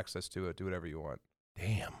 you have access to it, do whatever you want.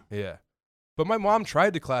 Damn. Yeah. But my mom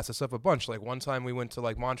tried to class us up a bunch. Like one time we went to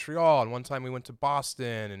like Montreal, and one time we went to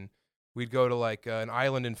Boston, and we'd go to like an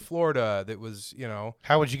island in Florida that was,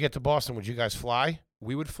 How would you get to Boston? Would you guys fly?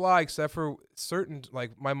 we would fly except for certain,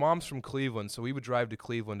 like my mom's from Cleveland, so we would drive to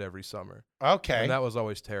Cleveland every summer. Okay. And that was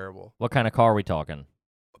always terrible. What kind of car are we talking?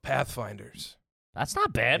 Pathfinders. That's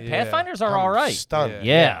not bad. Yeah. Pathfinders are I'm all right. Stunned.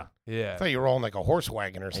 Yeah. Yeah. I thought you were rolling like a horse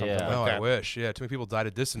wagon or something Yeah. like No, that. I wish. Yeah, too many people died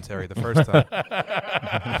of dysentery the first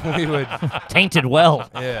time. We would, Tainted well.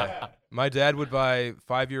 yeah. My dad would buy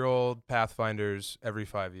 5-year-old Pathfinders every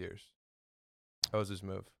 5 years. That was his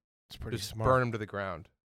move. It's pretty Just smart. burn them to the ground.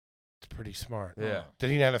 It's pretty smart. Yeah. Did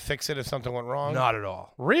he know how to fix it if something went wrong? Not at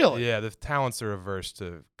all. Really? Yeah, the talents are averse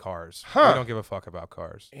to cars. Huh. We don't give a fuck about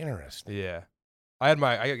cars. Interesting. Yeah. I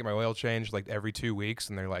get my oil changed like every 2 weeks,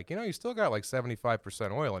 and they're like, you still got like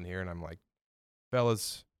 75% oil in here, and I'm like,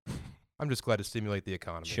 fellas, I'm just glad to stimulate the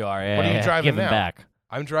economy. Sure. Yeah. What are you yeah. driving Give him now? back.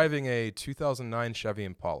 I'm driving a 2009 Chevy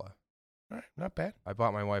Impala. All right, not bad. I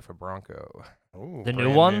bought my wife a Bronco. Ooh, The new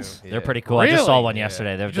brand ones? new, They're yeah. pretty cool. I just saw Really? one Yeah.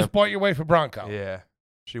 yesterday. They're you just bought your way for Bronco. Yeah,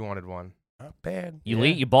 she wanted one. Not bad.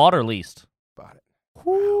 you bought or leased? Bought it. Come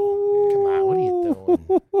on, what are you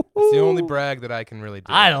doing? It's the only brag that I can really do.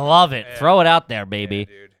 I love it. Yeah. Throw it out there, Yeah, baby.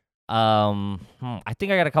 dude. I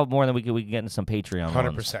think I got a couple more, and then we can get into some Patreon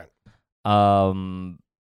 100%. ones.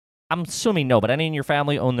 I'm assuming no, but any in your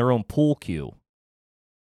family own their own pool cue?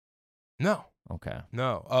 No, Okay.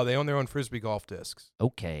 no. Oh, they own their own Frisbee golf discs.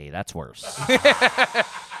 Okay, that's worse.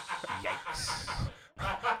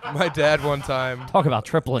 My dad one time. Talk about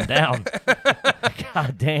tripling down.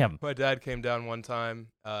 God damn. My dad came down one time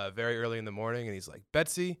very early in the morning, and he's like,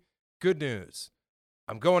 Betsy, good news.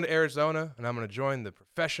 I'm going to Arizona, and I'm going to join the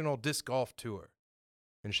professional disc golf tour.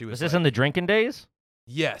 And she was Was this like, in the drinking days?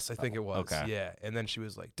 yes, I think it was. Okay. Yeah. And then she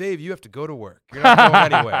was like, Dave, you have to go to work. You're not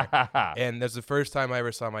going anywhere. And that's the first time I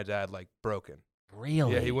ever saw my dad, like, broken.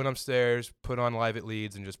 Really? Yeah, he went upstairs, put on Live at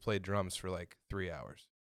Leeds, and just played drums for like 3 hours.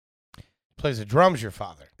 Plays the drums, your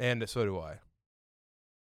father. And so do I.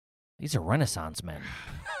 These are Renaissance men.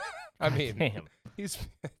 I God mean, damn. he's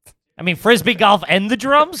I mean, frisbee golf and the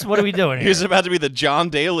drums? What are we doing here? He's about to be the John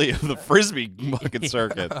Daly of the frisbee fucking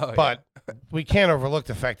circuit. Oh, yeah. But we can't overlook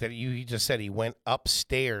the fact that he just said he went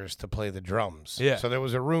upstairs to play the drums. Yeah. So there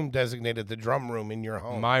was a room designated the drum room in your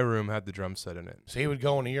home. My room had the drum set in it. So he would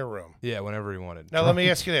go into your room. Yeah, whenever he wanted. Now, let me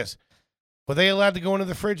ask you this. Were they allowed to go into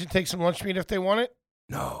the fridge and take some lunch meat if they wanted?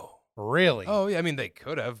 No. Really? Oh, yeah, I mean, they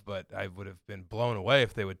could have, but I would have been blown away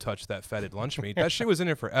if they would touch that fetid lunch meat. That shit was in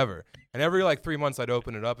there forever. And every, 3 months, I'd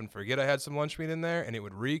open it up and forget I had some lunch meat in there, and it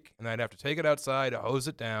would reek, and I'd have to take it outside, hose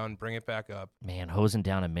it down, bring it back up. Man, hosing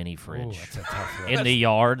down a mini fridge That's a tough one. in the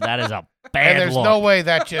yard, that is a bad And there's look. no way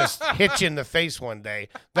that just hit you in the face one day.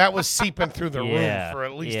 That was seeping through the Yeah, room for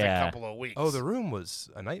at least a yeah. couple of weeks. Oh, the room was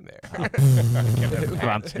a nightmare.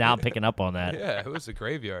 Now I'm picking up on that. Yeah, it was a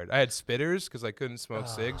graveyard. I had spitters because I couldn't smoke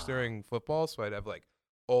cigs during football, so I'd have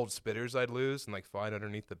old spitters I'd lose and find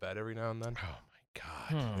underneath the bed every now and then. Oh my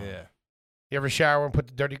God. Yeah, of You ever shower and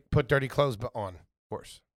put dirty clothes on?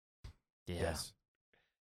 course. Yeah. Yes.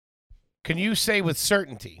 Can you say with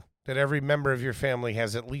certainty that every member of your family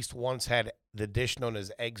has at least once had the dish known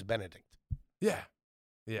as Eggs Benedict? Yeah.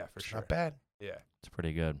 Yeah, for sure. Not bad. Yeah. It's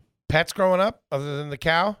pretty good. Pets growing up other than the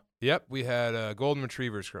cow? Yep, we had golden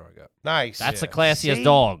retrievers growing up. Nice. That's the Yeah. classiest See?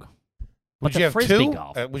 dog. Would But you the have frisbee two?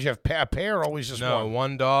 golf. Would you have a pair or always just No, one?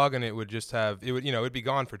 one dog, and it would just have it'd be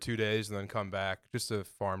gone for 2 days and then come back. Just a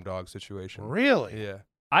farm dog situation. Really? Yeah.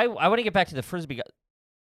 I want to get back to the frisbee.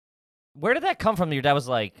 Where did that come from? Your dad was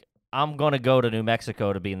like, "I'm gonna go to New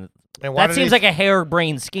Mexico to be in." And why That did seems he- like a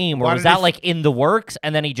harebrained scheme. Or Why was did he that in the works,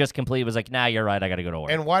 and then he just completely was like, "Nah, you're right. I got to go to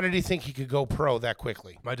work." And why did he think he could go pro that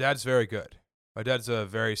quickly? My dad's very good. My dad's a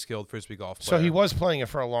very skilled frisbee golf So player. he was playing it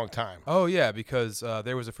for a long time. Oh yeah, because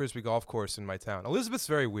there was a frisbee golf course in my town. Elizabeth's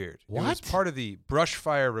very weird. It was What? part of the Brush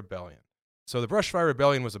Fire Rebellion. So the Brush Fire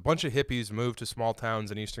Rebellion was a bunch of hippies moved to small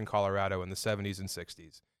towns in eastern Colorado in the 70s and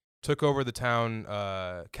 60s, took over the town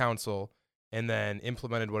council, and then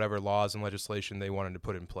implemented whatever laws and legislation they wanted to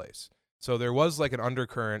put in place. So there was an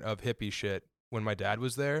undercurrent of hippie shit when my dad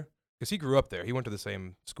was there, because he grew up there. He went to the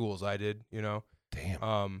same school as I did,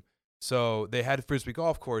 Damn. So they had frisbee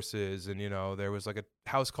golf courses, and there was a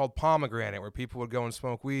house called Pomegranate where people would go and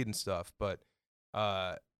smoke weed and stuff. But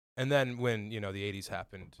and then when the 80s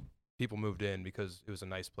happened, people moved in because it was a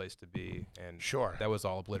nice place to be, and Sure. that was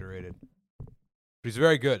all obliterated. But he's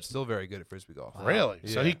very good, still very good at frisbee golf. Really?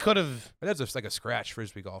 So Yeah. he could have. My dad's just a scratch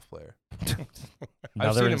frisbee golf player. I've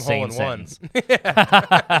Another seen him hole insane in one. sentence.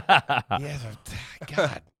 Yeah.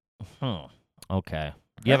 God. Okay.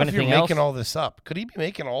 Do you have If you're anything else? making all this up? Could he be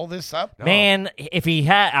making all this up? No. Man, if he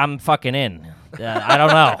had, I'm fucking in. I don't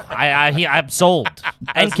know. I'm sold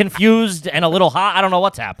and confused and a little hot. I don't know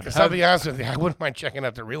what's happening. Because I'll be honest with you, I wouldn't mind checking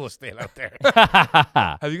out the real estate out there.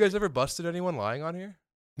 Have you guys ever busted anyone lying on here?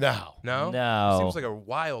 No. No. No. Seems like a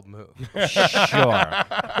wild move. Sure.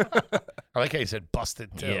 I like how you said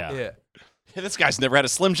busted too. Yeah. Yeah. Hey, this guy's never had a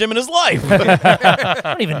Slim Jim in his life.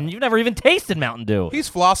 You've never even tasted Mountain Dew. He's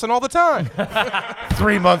flossing all the time.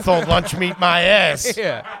 3-month-old lunch meat my ass.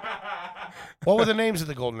 Yeah. What were the names of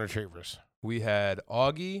the golden retrievers? We had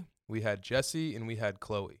Augie, we had Jesse, and we had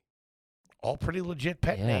Chloe. All pretty legit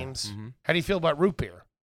pet Yeah. names. Mhm. How do you feel about root beer?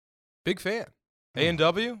 Big fan.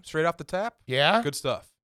 A&W, straight off the tap. Yeah? Good stuff.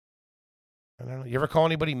 I don't know. You ever call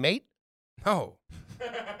anybody mate? No.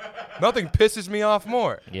 Nothing pisses me off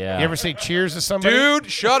more. Yeah. You ever say cheers to somebody? Dude,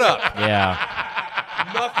 shut up.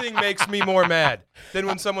 Yeah. Nothing makes me more mad than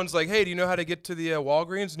when someone's like, hey, do you know how to get to the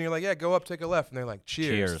Walgreens? And you're like, yeah, go up, take a left. And they're like, cheers.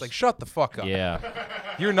 Cheers. It's like, shut the fuck up. Yeah.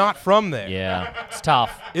 You're not from there. Yeah. It's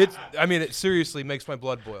tough. It seriously makes my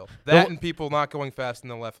blood boil. That and people not going fast in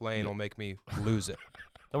the left lane will make me lose it.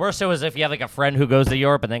 The worst though is if you have a friend who goes to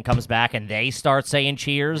Europe and then comes back and they start saying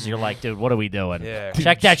cheers. You're like, dude, what are we doing? Yeah.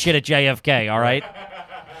 Check that shit at JFK, all right?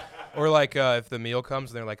 Or if the meal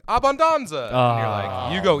comes and they're like, Abundanza. And you're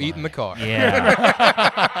like, you go eat in the car.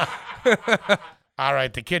 Yeah. All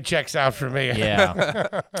right, the kid checks out for me.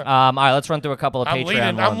 Yeah. All right, let's run through a couple of Patreon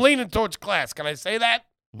I'm ones. leaning towards class. Can I say that?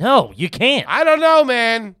 No, you can't. I don't know,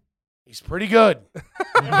 man. He's pretty good.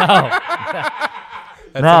 No.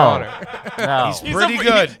 That's No. an honor. No. He's pretty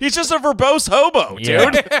good. He's just a verbose hobo, Yeah.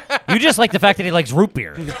 dude. You just like the fact that he likes root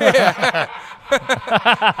beer. And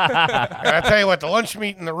I tell you what, the lunch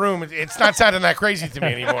meat in the room, it's not sounding that crazy to me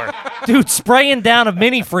anymore. Dude, spraying down a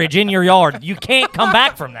mini fridge in your yard. You can't come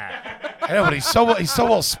back from that. I know, but he's so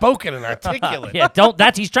well spoken and articulate. Yeah,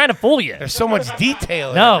 he's trying to fool you. There's so much detail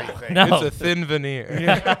in No, everything. no. It's a thin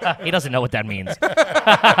veneer. He doesn't know what that means.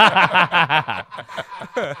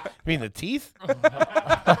 You mean the teeth?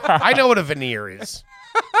 I know what a veneer is.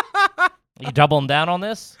 You doubling down on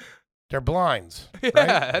this? They're blinds. Yeah,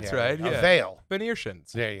 right? that's right. A Yeah. veil.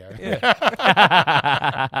 Veneershins. There you go.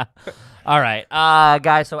 Yeah. All right,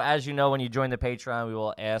 guys. So as you know, when you join the Patreon, we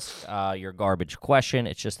will ask your garbage question.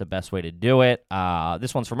 It's just the best way to do it.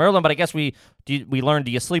 This one's from Erlen, but I guess we learned.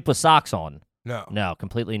 Do you sleep with socks on? No. No,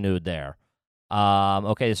 completely nude there.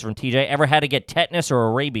 Okay, this is from TJ. Ever had to get tetanus or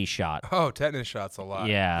a rabies shot? Oh, tetanus shots a lot.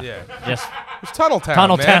 Yeah. Yeah. Just It's Tunnel Town.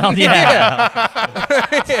 Tunnel man. Town.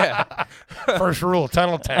 Yeah. Yeah. First rule,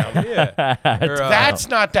 Tunnel Town. Yeah. Or, That's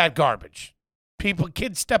not that garbage.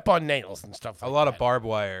 Kids step on nails and stuff a like lot that. of barbed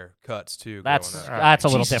wire cuts too. That's growing up. All right, that's a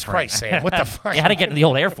little Jesus different. Christ, Sam. What the fuck? You had to get into the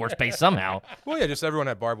old Air Force Base somehow. Well, yeah, just everyone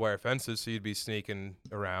had barbed wire fences, so you'd be sneaking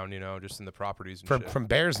around, just in the properties and shit. from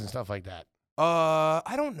bears and stuff like that.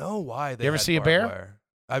 I don't know why they You ever had see a barbed bear? wire.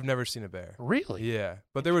 I've never seen a bear. Really? Yeah,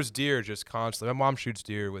 but there was deer just constantly. My mom shoots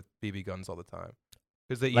deer with BB guns all the time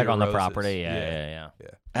because they Like eat on the roses. property. Yeah.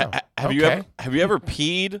 Have you ever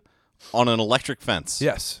peed on an electric fence?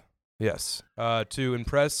 Yes. To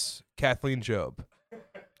impress Kathleen Job. Did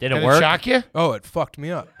Did it it work? shock you? Oh, it fucked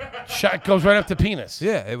me up. Shot goes right up the penis.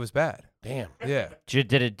 Yeah, it was bad. Damn. Yeah.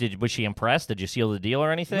 Was she impressed? Did you seal the deal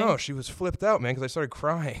or anything? No, she was flipped out, man, because I started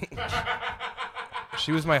crying.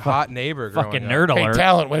 She was my hot neighbor growing Fucking up. nerd Hey, alert.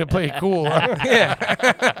 talent, way to play it cool. Huh? Yeah.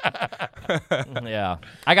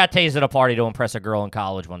 I got tased at a party to impress a girl in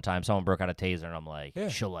college one time. Someone broke out a taser, and I'm like, Yeah.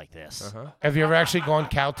 she'll like this. Uh-huh. Have you ever actually gone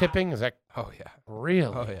cow tipping? Is that Oh, yeah.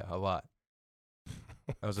 real? Oh, yeah, a lot.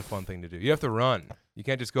 That was a fun thing to do. You have to run. You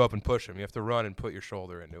can't just go up and push them. You have to run and put your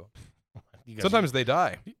shoulder into them. You guys- Sometimes they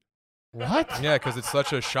die. What? Yeah, because it's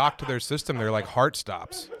such a shock to their system. They're like heart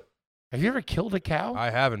stops. Have you ever killed a cow? I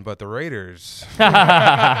haven't, but the Raiders.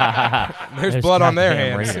 There's There's blood on their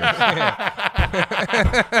goddamn hands.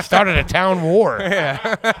 Raiders. Started a town war.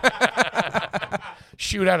 Yeah.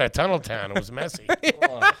 Shoot out of Tunnel Town. It was messy.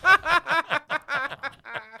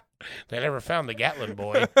 They never found the Gatlin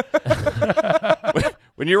boy.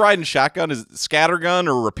 When you're riding shotgun, is it scattergun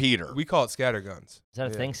or repeater? We call it scatterguns. Is that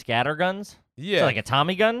a Yeah. thing? Scatter guns? Yeah. Is it like a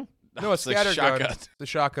Tommy gun? No, it's It's like scattergun. shotgun. The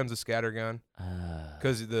shotgun's a scattergun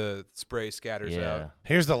because the spray scatters yeah. out.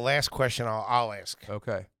 Here's the last question I'll ask.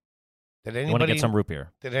 Okay. Did You want to anybody? get some root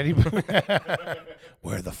beer? Did anybody?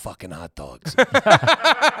 Where are the fucking hot dogs?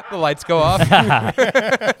 The lights go off.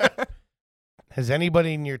 Has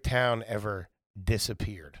anybody in your town ever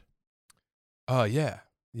disappeared? Oh yeah,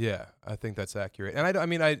 yeah. I think that's accurate. And I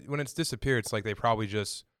mean, when it's disappeared, it's like they probably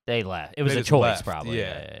just They left. It was They a just choice, left, probably.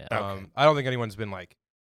 yeah. Okay. I don't think anyone's been like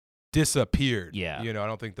disappeared. Yeah. I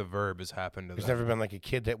don't think the verb has happened to There's them. never been like a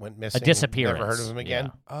kid that went missing. A disappearance. Never heard of him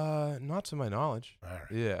again. Not to my knowledge. All right.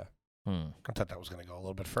 Yeah. Hmm. I thought that was going to go a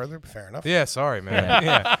little bit further, but fair enough. Yeah. Sorry, man.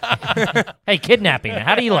 Yeah. Hey, kidnapping.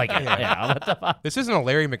 How do you like it? Yeah, what the fuck? This isn't a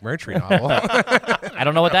Larry McMurtry novel. I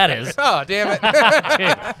don't know what that is. Oh, damn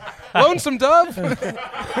it. Lonesome Dove?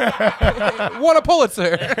 Won a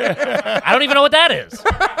Pulitzer. I don't even know what that is.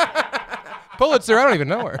 Pulitzer, I don't even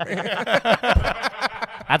know her.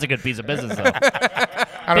 That's a good piece of business, though.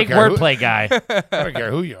 I don't Big care who- wordplay guy. I don't care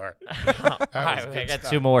who you are. That All right, was I good got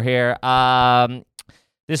stuff. two more here.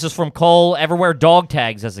 This is from Cole. Ever wear dog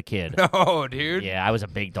tags as a kid? No, dude. Yeah, I was a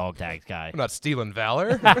big dog tags guy. I'm not stealing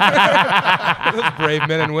valor. Those brave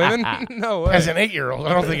men and women. No way. As an 8-year-old,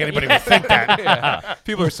 I don't think anybody would think that. Yeah.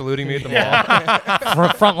 People are saluting me at the mall.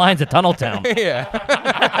 Front lines of Tunneltown.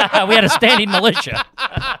 Yeah. We had a standing militia.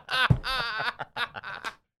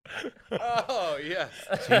 Oh, yes.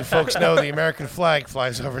 So you folks know the American flag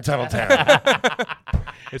flies over Tunnel Town.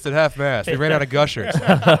 It's at half mast. We ran out of gushers.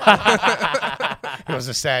 It was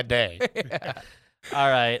a sad day. All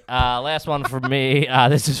right, last one for me.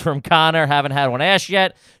 This is from Connor. Haven't had one asked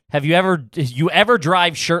yet. Have you ever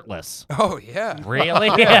drive shirtless? Oh, yeah. Really?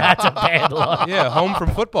 Yeah, that's a bad look. Yeah, home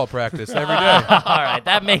from football practice every day. All right,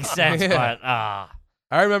 that makes sense, Yeah. but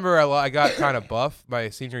I remember I got kind of buff my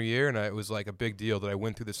senior year, and it was like a big deal that I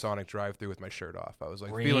went through the Sonic drive-through with my shirt off. I was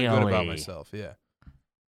like feeling good about Really? myself. Yeah,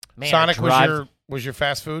 man, Sonic drive- was your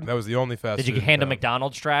fast food? that was the only fast. Did you food in hand a town.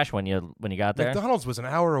 McDonald's trash when you got there? McDonald's was an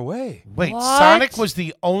hour away. Wait, What? Sonic was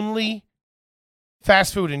the only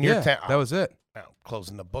fast food in your Yeah, town? that was it. Oh,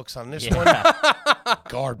 closing the books on this Yeah. one.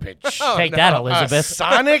 Garbage. Oh, Take no. that, Elizabeth.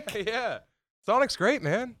 Sonic? Yeah, Sonic's great,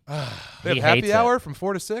 man. They have He happy hates it. hour from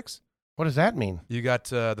 4 to 6. What does that mean? You got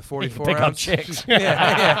the You 44 can pick up ounce. chicks.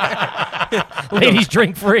 Yeah. Ladies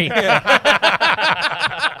drink free.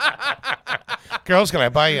 Girls, can I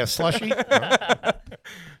buy you a slushie?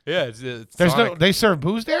 Yeah, it's There's Sonic. no. They serve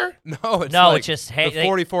booze there? No, it's No, like it's just the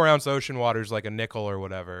 44 ounce ocean water is like a nickel or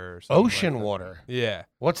whatever. Or something Ocean like that. water. Yeah,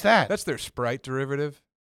 What's that? that's their Sprite derivative.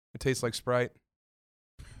 It tastes like Sprite.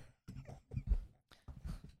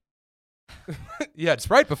 You had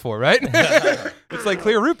Sprite before, right? It's like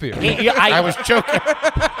clear root beer. I was joking.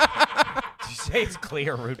 you say it's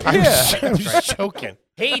clear root. I was joking.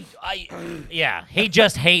 He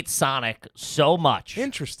just hates Sonic so much.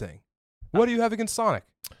 Interesting. What do you have against Sonic?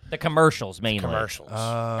 The commercials mainly. Commercials.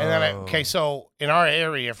 And then, so in our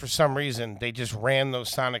area, for some reason, they just ran those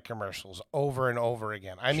Sonic commercials over and over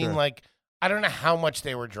again. I mean, like, I don't know how much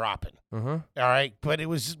they were dropping. All right, but it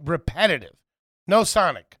was repetitive. No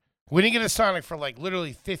Sonic. We didn't get a Sonic for like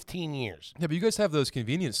literally 15 years. Yeah, but you guys have those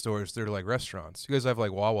convenience stores that are like restaurants. You guys have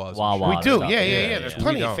like Wawas. Wawa. We do, stuff. yeah. There's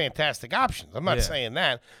plenty We of don't. fantastic options. I'm not saying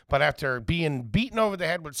that, but after being beaten over the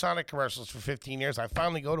head with Sonic commercials for 15 years, I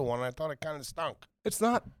finally go to one, and I thought it kind of stunk. It's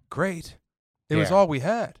not great. It was Yeah. all we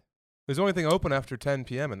had. It was the only thing open after 10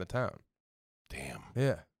 p.m. in the town. Damn.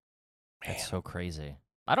 Yeah, That's so crazy.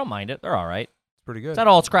 I don't mind it. They're all right. it's pretty good. It's not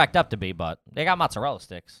all it's cracked up to be, but they got mozzarella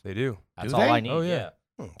sticks. They do. That's Do all they? I need. Oh, yeah.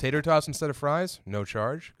 Tater tots instead of fries, no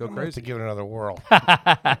charge. Go I'm gonna have to crazy. give it another whirl.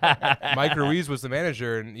 Mike Ruiz was the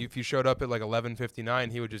manager, and if you showed up at like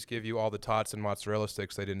 11:59, he would just give you all the tots and mozzarella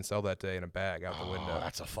sticks they didn't sell that day in a bag out the Oh, window.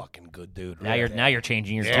 that's a fucking good dude. Now right you're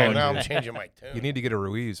changing your Yeah, tune. now I'm changing my You tune. need to get a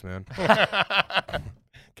Ruiz, man.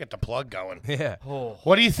 Get the plug going. Yeah.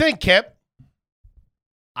 What do you think, Kip?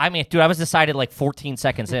 I mean, dude, I was decided like 14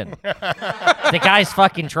 seconds in. The guy's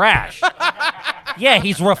fucking trash. Yeah,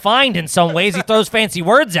 he's refined in some ways. He throws fancy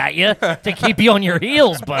words at you to keep you on your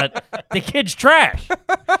heels, but the kid's trash.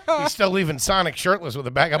 He's still leaving Sonic shirtless with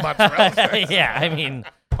a bag of mozzarella sticks. Yeah, I mean,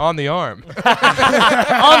 On the arm.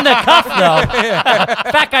 on the cuff,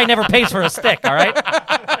 though. Fat guy never pays for a stick, all right?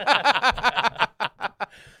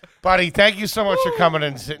 Buddy, thank you so much for coming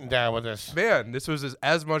and sitting down with us. Man, this was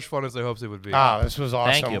as much fun as I hoped it would be. Ah, this was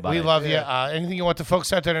awesome. you, buddy. We love you. Anything you want the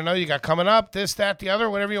folks out there to know you got coming up, this, that, the other,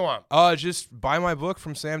 whatever you want. Just buy my book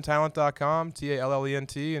from samtalent.com,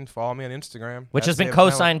 Tallent, and follow me on Instagram. Which has That's been Sam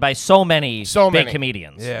Talent. co-signed by so many So big many.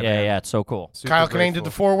 comedians. Yeah, Yeah, man. it's so cool. Super Kyle Kinane did grateful.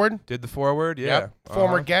 the forward. Did the forward, yeah. Yep.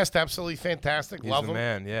 Former Uh-huh. guest, absolutely fantastic. He's love the him.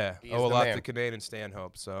 man, yeah. He's Owe a the lot man. to Kinane and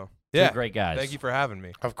Stanhope, so. Two Yeah. great guys. Thank you for having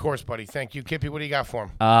me. Of course, buddy. Thank you. Kippy, what do you got for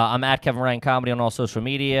him? I'm at Kevin Ryan Comedy on all social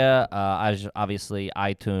media. Obviously,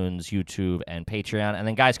 iTunes, YouTube, and Patreon. And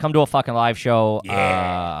then, guys, come to a fucking live show.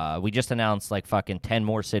 Yeah. We just announced like fucking 10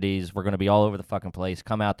 more cities. We're going to be all over the fucking place.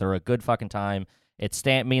 Come out there. A good fucking time. It's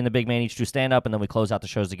me and the big man each do stand up, and then we close out the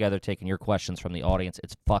shows together, taking your questions from the audience.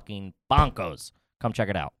 It's fucking bonkos. Come check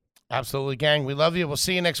it out. Absolutely, gang. We love you. We'll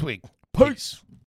see you next week. Peace.